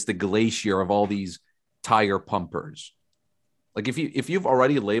 that it's the glacier of all these tire pumpers. Like if you've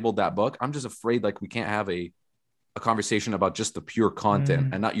already labeled that book, I'm just afraid like we can't have a conversation about just the pure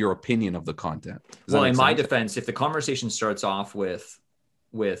content and not your opinion of the content. Well, in my defense, if the conversation starts off with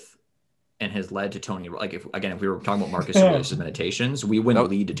and has led to Tony, like if we were talking about Marcus Aurelius' meditations, we wouldn't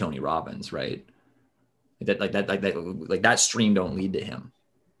lead to Tony Robbins, right? That stream don't lead to him,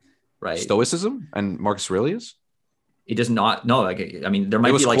 right? Stoicism and Marcus Aurelius? It does not. No, like I mean, there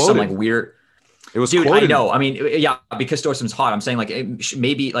might be like quoted. Some like weird. It was dude. Quoted. I know. I mean, yeah, because Stoicism's hot. I'm saying like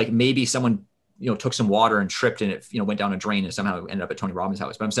maybe someone took some water and tripped and it went down a drain and somehow ended up at Tony Robbins'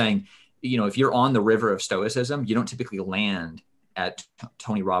 house. But I'm saying, if you're on the river of Stoicism, you don't typically land at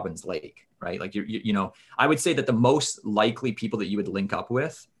Tony Robbins' lake, right? Like I would say that the most likely people that you would link up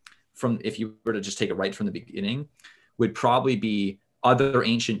with, from if you were to just take it right from the beginning, would probably be other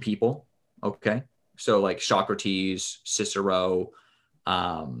ancient people. Okay, so like Socrates, Cicero.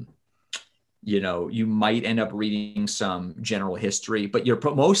 You might end up reading some general history, but you're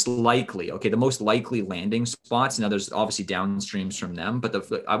most likely, the most likely landing spots. Now there's obviously downstreams from them, but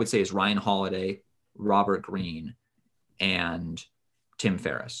I would say is Ryan Holiday, Robert Greene, and Tim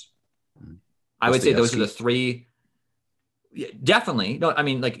Ferriss. I would say those are the three. Yeah, definitely. No, I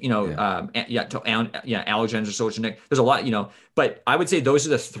mean, Alexander Solzhenitsyn. There's a lot, but I would say those are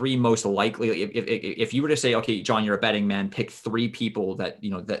the three most likely. If you were to say, okay, John, you're a betting man, pick three people that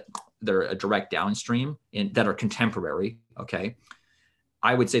that they're a direct downstream and that are contemporary. Okay,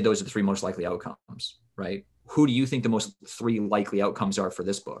 I would say those are the three most likely outcomes. Right? Who do you think the most three likely outcomes are for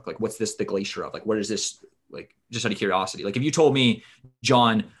this book? Like, what's this the glacier of? Like, where is this? Like, just out of curiosity. Like, if you told me,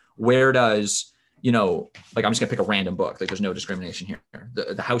 John, where does like I'm just gonna pick a random book. Like there's no discrimination here.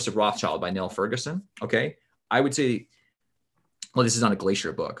 The House of Rothschild by Neil Ferguson. Okay. I would say, well, this is not a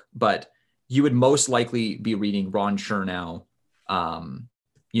glacier book, but you would most likely be reading Ron Chernow,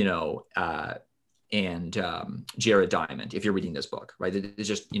 and Jared Diamond if you're reading this book, right? It's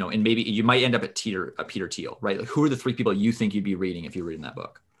just, and maybe you might end up at Peter Thiel, right? Like who are the three people you think you'd be reading if you're reading that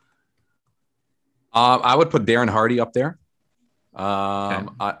book? I would put Darren Hardy up there. Okay.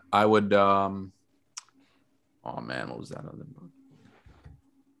 I would, oh man, what was that other book?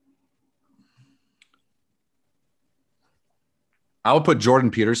 I would put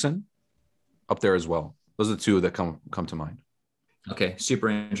Jordan Peterson up there as well. Those are the two that come to mind. Okay, super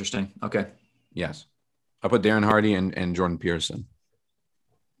interesting. Okay. Yes. I put Darren Hardy and Jordan Peterson.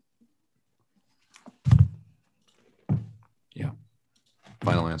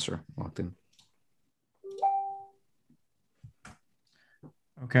 Final answer locked in.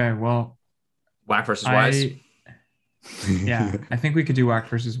 Okay, well, Whack versus Wise. Yeah, I think we could do Whack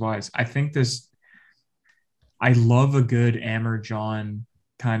versus Wise. I think I love a good Amber John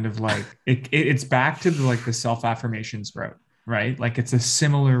kind of like it's back to the self-affirmations route, right? Like it's a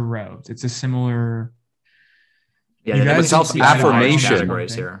similar route. It's a similar. Yeah,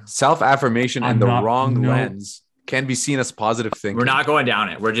 self-affirmation and the wrong lens can be seen as positive thinking. We're not going down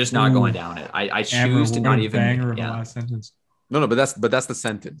it. We're just not going down it. I choose to not even. Last sentence. No, but that's the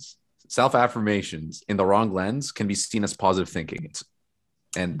sentence. Self-affirmations in the wrong lens can be seen as positive thinking.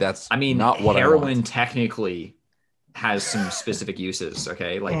 And that's not what heroin technically has some specific uses.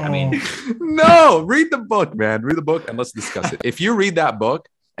 Okay. No, read the book, man. Read the book and let's discuss it. If you read that book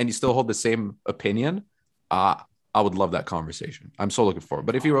and you still hold the same opinion, I would love that conversation. I'm so looking forward.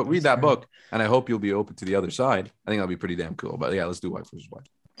 But if you read that book, and I hope you'll be open to the other side, I think that'll be pretty damn cool. But yeah, let's do Whack versus Wise.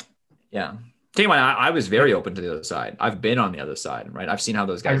 Yeah. Tell you what, I was very open to the other side. I've been on the other side, right? I've seen how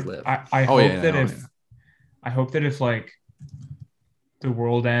those guys live. I hope that if like the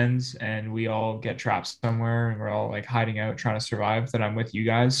world ends and we all get trapped somewhere and we're all like hiding out trying to survive, that I'm with you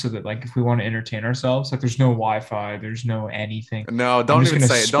guys, so that like if we want to entertain ourselves, like there's no Wi-Fi, there's no anything. No, don't even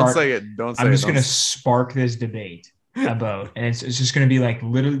say it. Don't say it. I'm just gonna spark this debate about, and it's just gonna be like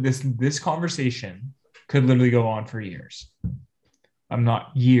literally this conversation could literally go on for years. I'm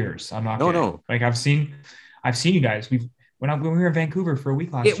not kidding. Like I've seen you guys. When we were in Vancouver for a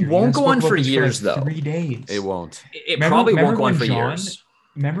week last year. It won't go on for years though. 3 days. It won't. It probably won't go on for years.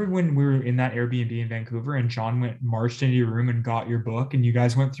 Remember when we were in that Airbnb in Vancouver and John marched into your room and got your book and you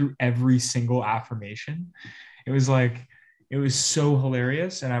guys went through every single affirmation? It was so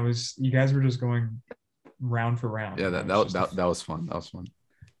hilarious, and you guys were just going round for round. Yeah, that was fun. That was fun.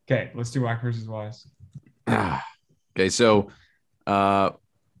 Okay, let's do Whack versus Wise. Okay, so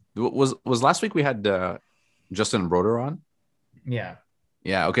was last week we had Justin Broder on? Yeah.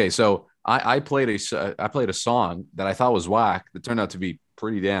 Okay, so I played a song that I thought was whack that turned out to be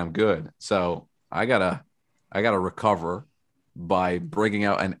pretty damn good. So I gotta recover by bringing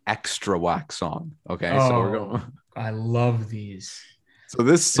out an extra whack song. Okay, so we're going. I love these. So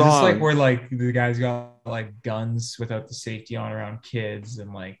this song, is this like where like the guys got like guns without the safety on around kids,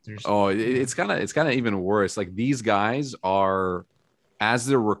 and like there's it's kind of even worse. Like these guys are, as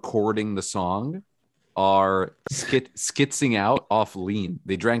they're recording the song, are skitzing out off lean.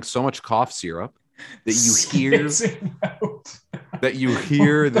 They drank so much cough syrup that you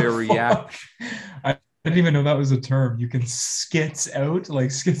hear their reaction. I didn't even know that was a term. You can skits out, like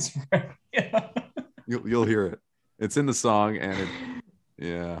skits. You'll hear it. It's in the song, and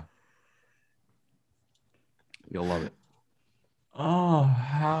yeah, you'll love it. Oh,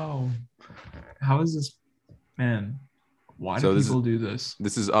 how is this, man? Why do people do this?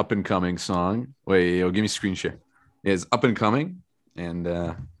 This is up and coming song. Wait, give me screen share. Yeah, it's up and coming, and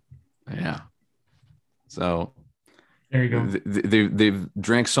yeah. So there you go. They've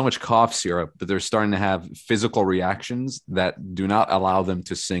drank so much cough syrup that they're starting to have physical reactions that do not allow them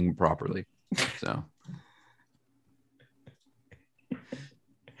to sing properly. So,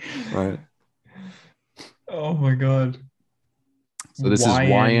 right. Oh my god. So this is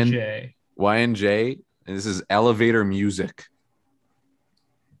YNJ. And this is Elevator Music.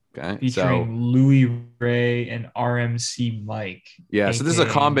 Okay. Featuring Louis Ray and RMC Mike. Yeah. So this is a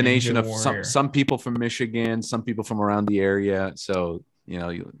combination of some people from Michigan, some people from around the area. So,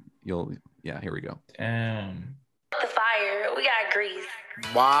 you'll here we go. The fire. We got grease.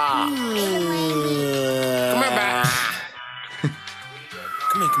 Wow. Come here, back.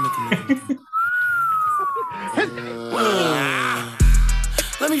 Come here.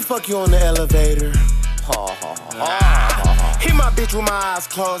 Let me fuck you on the elevator. Hit my bitch with my eyes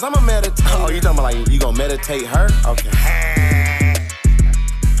closed. I'ma meditate. Oh, you talking about like you gonna meditate her? Okay.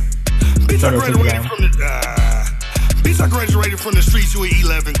 Bitch, I graduated from the streets, you an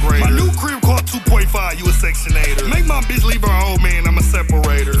 11th grader. My new crib called 2.5, you a Section 8er. Make my bitch leave her old man, I'm a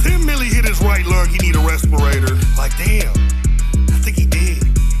separator. 10 milli hit his right lung, he need a respirator. Like, damn, I think he did.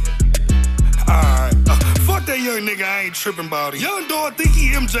 Alright, fuck that young nigga, I ain't tripping about it. Young dog think he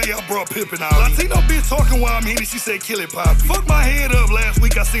MJ, I brought Pippin out. Latino bitch talking while I'm hitting, she said kill it, Poppy. Fuck my head up, last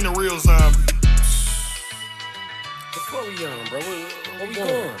week I seen a real zombie. What we on, bro? Where we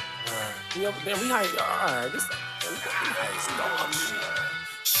going? Damn, we hype. Alright, this dog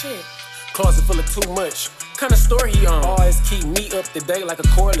shit. Closet full of too much. Kind of store he on? Always keep me up to date like a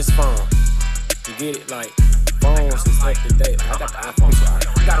cordless phone. You get it? Like, phones is up to date. Like, I got the iPhone, so I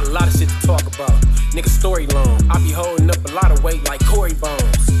got a lot of shit to talk about. Nigga story long. I be holding up a lot of weight like Corey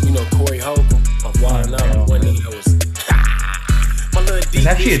Bones. You know Corey Holcomb? Of Wild Out. One nigga was. My It's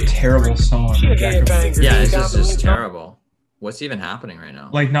actually a terrible song. Yeah, it's just terrible. What's even happening right now?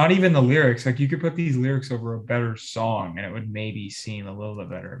 Like, not even the lyrics. Like, you could put these lyrics over a better song and it would maybe seem a little bit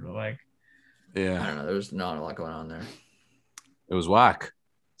better. But like, yeah, I don't know. There's not a lot going on there. It was whack.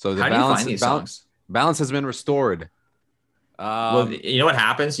 So the How do you find these songs? Balance has been restored. Well, you know what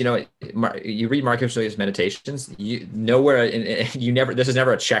happens? You know, you read Marcus Aurelius Meditations. You nowhere, you never. This is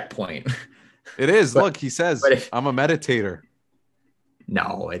never a checkpoint. It is. Look, he says, "I'm a meditator."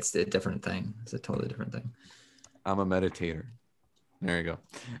 No, it's a different thing. It's a totally different thing. I'm a meditator. There you go.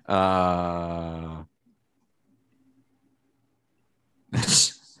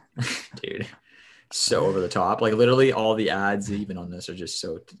 Dude, so over the top. Like literally all the ads even on this are just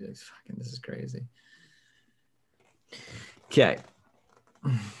so fucking, this is crazy. Okay.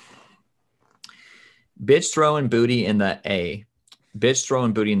 Bitch throwing booty in the A. Bitch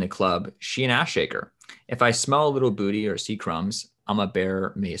throwing booty in the club. She an ass shaker. If I smell a little booty or see crumbs, I'm a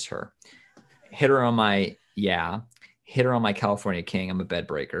bear mace her. Hit her on my hit her on my California king. I'm a bed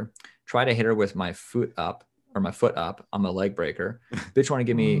breaker. Try to hit her with my foot up. I'm a leg breaker. Bitch want to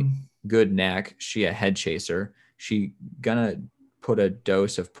give me good neck. She a head chaser. She gonna put a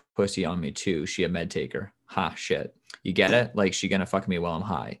dose of pussy on me too. She a med taker. Ha, shit. You get it? Like she gonna fuck me while I'm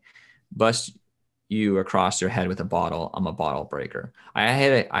high. Bust you across your head with a bottle. I'm a bottle breaker. I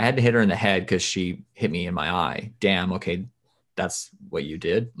had to hit her in the head because she hit me in my eye. Damn. Okay. That's what you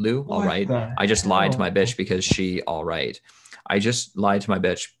did, Lou. All right. I just lied to my bitch because she all right. I just lied to my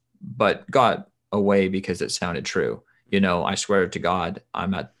bitch, but got away because it sounded true. You know, I swear to God,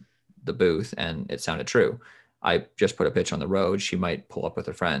 I'm at the booth and it sounded true. I just put a bitch on the road. She might pull up with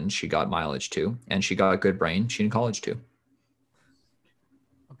her friends. She got mileage too. And she got a good brain. She in college too.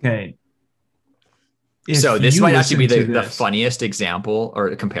 Okay. So this might actually be the funniest example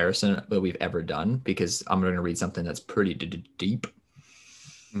or comparison that we've ever done, because I'm going to read something that's pretty deep.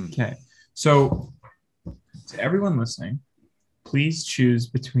 Okay. So to everyone listening, please choose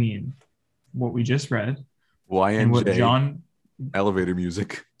between what we just read and what John elevator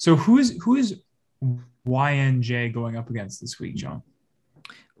music. So who is YNJ going up against this week, John?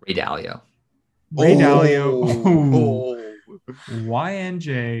 Ray Dalio.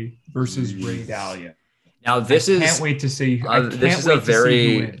 YNJ versus Ray Dalio. Now this I can't wait to see. This is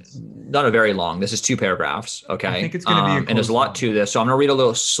not a very long. This is 2 paragraphs. Okay. I think it's going to be and there's a lot to this. So I'm going to read a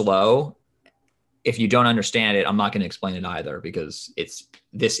little slow. If you don't understand it, I'm not going to explain it either, because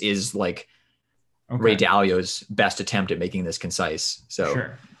this is like Ray Dalio's best attempt at making this concise. So,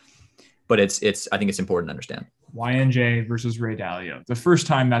 sure. But I think it's important to understand. YNJ versus Ray Dalio. The first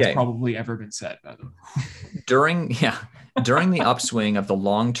time that's probably ever been said, by the way. During the upswing of the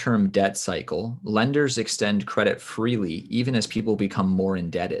long-term debt cycle, lenders extend credit freely, even as people become more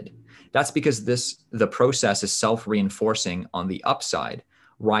indebted. That's because the process is self-reinforcing on the upside.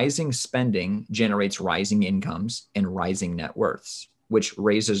 Rising spending generates rising incomes and rising net worths, which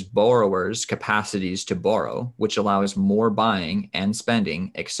raises borrowers' capacities to borrow, which allows more buying and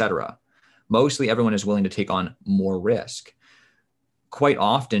spending, etc. Mostly everyone is willing to take on more risk. Quite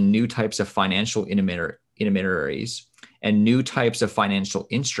often, new types of financial intermediaries and new types of financial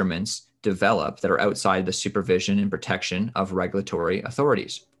instruments develop that are outside the supervision and protection of regulatory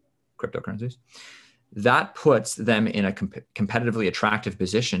authorities, cryptocurrencies. That puts them in a competitively attractive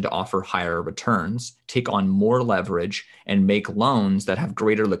position to offer higher returns, take on more leverage, and make loans that have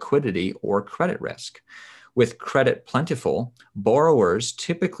greater liquidity or credit risk. With credit plentiful, borrowers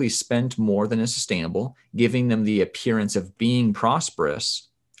typically spend more than is sustainable, giving them the appearance of being prosperous.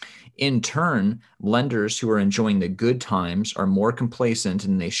 In turn, lenders who are enjoying the good times are more complacent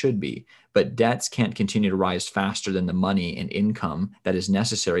than they should be, but debts can't continue to rise faster than the money and income that is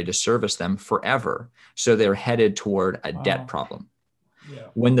necessary to service them forever. So they're headed toward a debt problem. Yeah.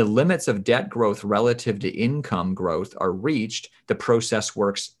 When the limits of debt growth relative to income growth are reached, the process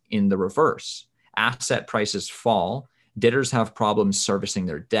works in the reverse. Asset prices fall, debtors have problems servicing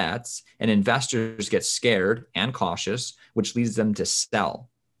their debts, and investors get scared and cautious, which leads them to sell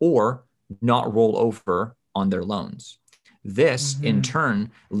or not roll over on their loans. This, in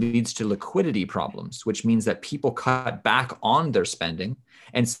turn, leads to liquidity problems, which means that people cut back on their spending.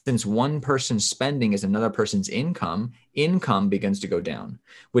 And since one person's spending is another person's income begins to go down,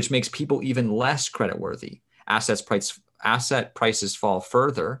 which makes people even less creditworthy. Asset prices fall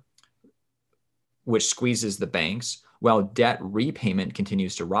further, which squeezes the banks, while debt repayment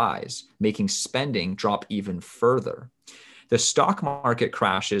continues to rise, making spending drop even further. The stock market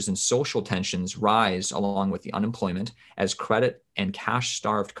crashes and social tensions rise along with the unemployment as credit and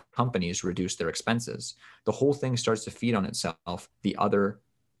cash-starved companies reduce their expenses. The whole thing starts to feed on itself. The other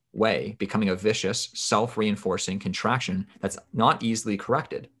way, becoming a vicious, self-reinforcing contraction that's not easily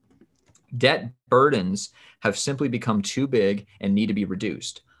corrected. Debt burdens have simply become too big and need to be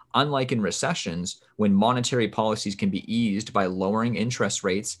reduced. Unlike in recessions, when monetary policies can be eased by lowering interest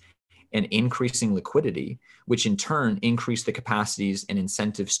rates and increasing liquidity, which in turn increase the capacities and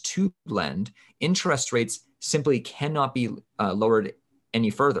incentives to lend, interest rates simply cannot be lowered any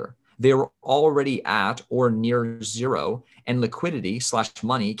further. They are already at or near zero, and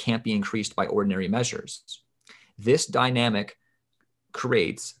liquidity/money can't be increased by ordinary measures. This dynamic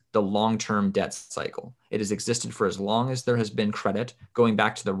creates the long-term debt cycle. It has existed for as long as there has been credit, going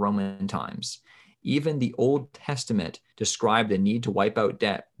back to the Roman times. Even the Old Testament described the need to wipe out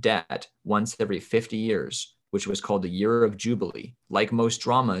debt once every 50 years, which was called the Year of Jubilee. Like most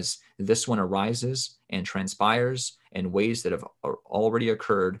dramas, this one arises and transpires in ways that have already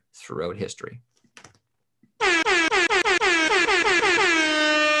occurred throughout history.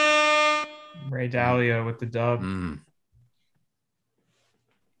 Ray Dalio with the dub.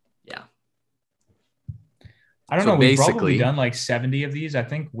 Yeah. I don't know. We've probably done like 70 of these. I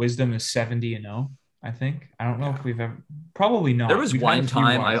think Wisdom is 70-0. I think. I don't know if we've ever. Probably not. There was one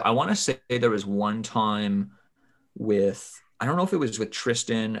time. I want to say there was one time with. I don't know if it was with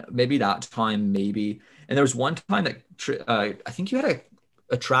Tristan. Maybe that time. Maybe. And there was one time that I think you had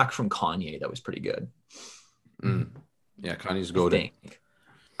a track from Kanye that was pretty good. Yeah, Kanye's goated.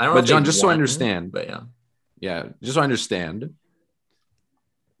 I don't know. But John, just so I understand. But yeah. Yeah, just so I understand.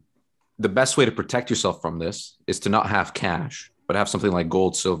 The best way to protect yourself from this is to not have cash, but have something like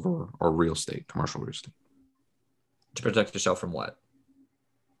gold, silver, or real estate, commercial real estate. To protect yourself from what?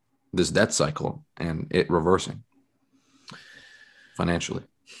 This debt cycle and it reversing financially.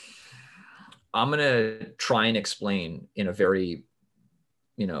 I'm going to try and explain in a very,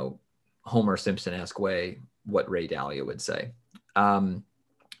 Homer Simpson-esque way what Ray Dalio would say.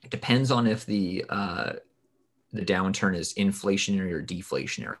 It depends on if the downturn is inflationary or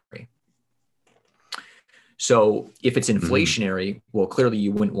deflationary. So if it's inflationary, well, clearly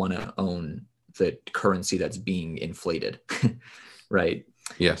you wouldn't want to own the currency that's being inflated, right?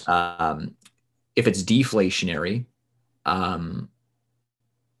 Yes. If it's deflationary, then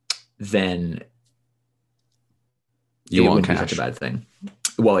it wouldn't be such a bad thing.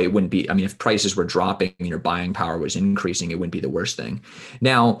 Well, it wouldn't be. I mean, if prices were dropping and your buying power was increasing, it wouldn't be the worst thing.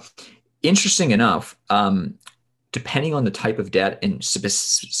 Now, interesting enough, depending on the type of debt and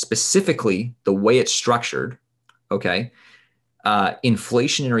specifically the way it's structured, okay,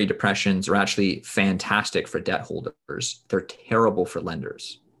 inflationary depressions are actually fantastic for debt holders. They're terrible for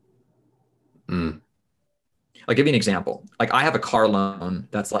lenders. I'll give you an example. Like I have a car loan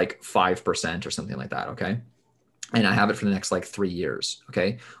that's like 5% or something like that, okay? And I have it for the next like 3 years,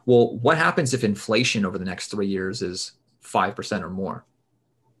 okay? Well, what happens if inflation over the next 3 years is 5% or more?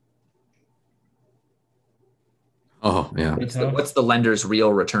 Oh, yeah. What's the lender's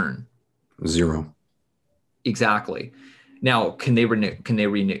real return? 0. Exactly. Now, can they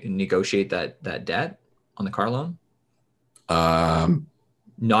renegotiate that debt on the car loan?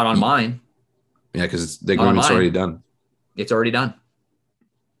 Not on mine. Yeah, because the agreement's already done. It's already done.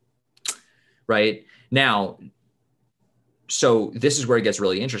 Right? Now, so this is where it gets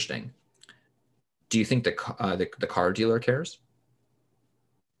really interesting. Do you think the car dealer cares?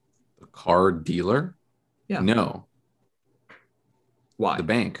 The car dealer? Yeah. No. Why? The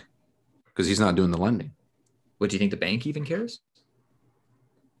bank. Because he's not doing the lending. What, do you think the bank even cares?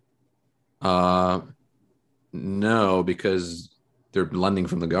 No, because they're lending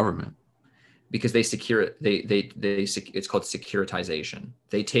from the government. Because they secure it. It's called securitization.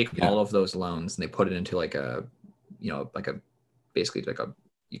 They take all of those loans and they put it into like a, basically like a,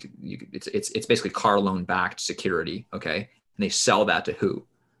 it's basically car loan backed security. Okay. And they sell that to who?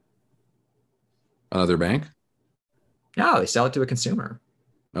 Another bank? No, they sell it to a consumer.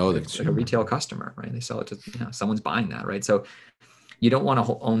 Oh, it's like a retail customer, right? They sell it to, someone's buying that, right? So you don't want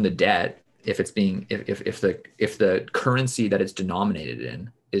to own the debt if it's being, if the currency that it's denominated in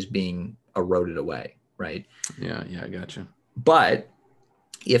is being eroded away, right? Yeah, I gotcha. But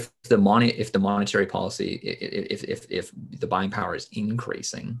if the monetary policy, if the buying power is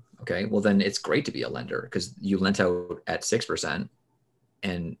increasing, okay, well then it's great to be a lender because you lent out at 6%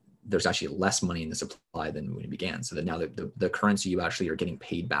 and there's actually less money in the supply than when it began. So that now the currency you actually are getting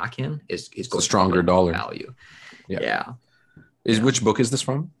paid back in is going a stronger dollar value. Yeah. Which book is this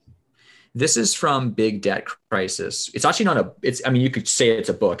from? This is from Big Debt Crisis. It's actually not you could say it's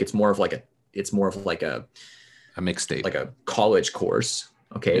a book. It's more of like a mixtape, like a college course.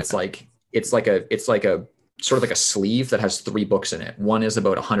 Okay. Yeah. It's like a sort of like a sleeve that has 3 books in it. One is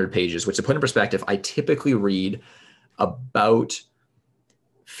about 100 pages, which to put in perspective, I typically read about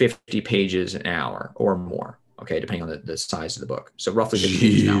 50 pages an hour or more. Okay, depending on the size of the book. So roughly 50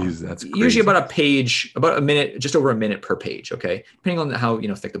 pages an hour. That's crazy. Usually about a page, about a minute, just over a minute per page. Okay, depending on how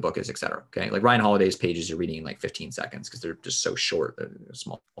thick the book is, etc. Okay, like Ryan Holiday's pages you're reading in like 15 seconds because they're just so short. A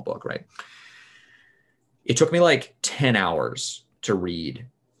small book, right? It took me like 10 hours to read.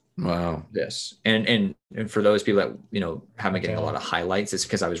 Wow. This and for those people that haven't been getting a lot of highlights, it's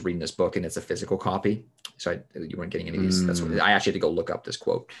because I was reading this book and it's a physical copy, so you weren't getting any of these. That's what I actually had to go look up this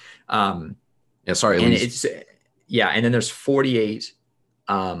quote. Yeah, sorry. And and then there's 48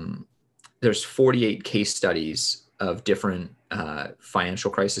 case studies of different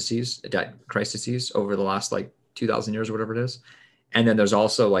financial debt crises over the last like 2,000 years or whatever it is. And then there's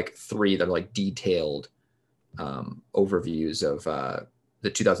also like 3 that are like detailed overviews of the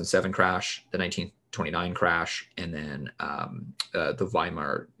 2007 crash, the 1929 crash, and then the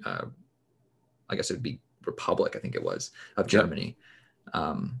Weimar, I guess it would be Republic, I think it was, of Germany.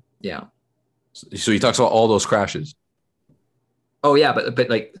 Yeah. So he talks about all those crashes. Oh yeah, but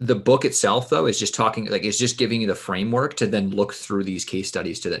like the book itself though is just talking, like it's just giving you the framework to then look through these case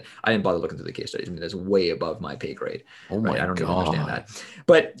studies. I didn't bother looking through the case studies. I mean, that's way above my pay grade. Oh my God. I don't even understand that.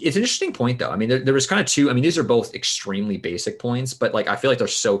 But it's an interesting point though. I mean, there was kind of 2. I mean, these are both extremely basic points, but like I feel like they're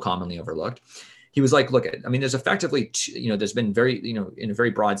so commonly overlooked. He was like, look, I mean, there's effectively, there's been very, in a very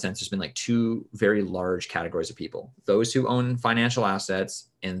broad sense, there's been like 2 very large categories of people: those who own financial assets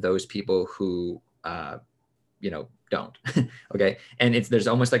and those people who, don't. Okay. And there's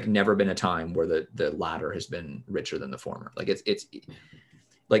almost like never been a time where the latter has been richer than the former. Like it's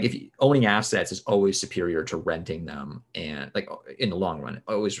like owning assets is always superior to renting them, and like in the long run,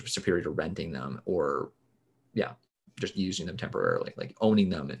 always superior to renting them or just using them temporarily. Like owning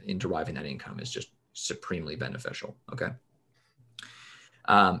them and deriving that income is just supremely beneficial. Okay.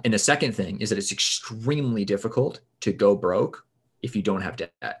 And the second thing is that it's extremely difficult to go broke if you don't have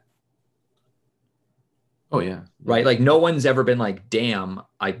debt. Oh yeah. Right. Like no one's ever been like, damn,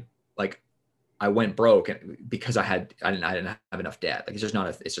 I went broke because I didn't have enough debt. Like it's just not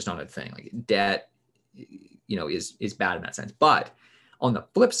a thing. Like debt, is bad in that sense. But on the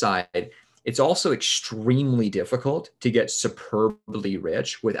flip side, it's also extremely difficult to get superbly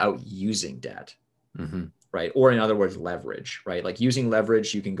rich without using debt. Mm-hmm. Right. Or in other words, leverage, right? Like using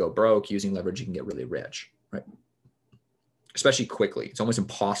leverage, you can go broke. Using leverage, you can get really rich, right? Especially quickly. It's almost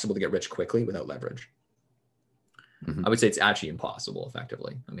impossible to get rich quickly without leverage. Mm-hmm. I would say it's actually impossible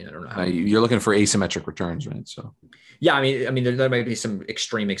effectively. I mean, I don't know how you're looking for asymmetric returns, right? So yeah, I mean, there might be some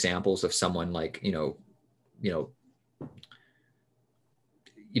extreme examples of someone like,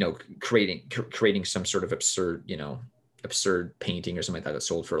 creating some sort of absurd painting or something like that that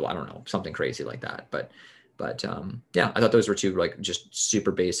sold for, I don't know, something crazy like that. But I thought those were 2 like just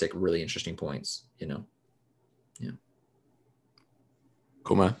super basic, really interesting points, Yeah.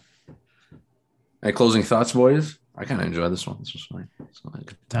 Cool, man. Any closing thoughts, boys? I kind of enjoyed this one. This was fine. This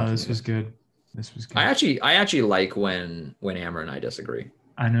was good. This was good. I actually like when Amber and I disagree.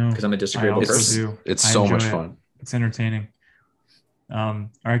 I know, because I'm a disagreeable person. It's so much fun. It's entertaining. All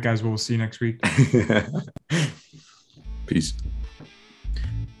right, guys. We'll see you next week. Peace.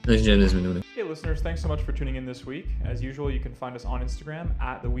 Hey listeners, thanks so much for tuning in this week. As usual, you can find us on Instagram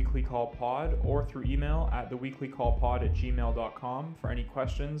at @theweeklycallpod or through email at theweeklycallpod@gmail.com for any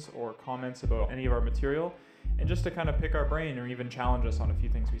questions or comments about any of our material, and just to kind of pick our brain or even challenge us on a few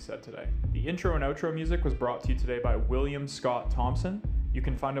things we said today. The intro and outro music was brought to you today by William Scott Thompson. You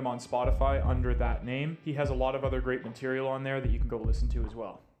can find him on Spotify under that name. He has a lot of other great material on there that you can go listen to as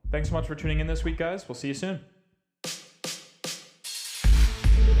well. Thanks so much for tuning in this week, guys. We'll see you soon.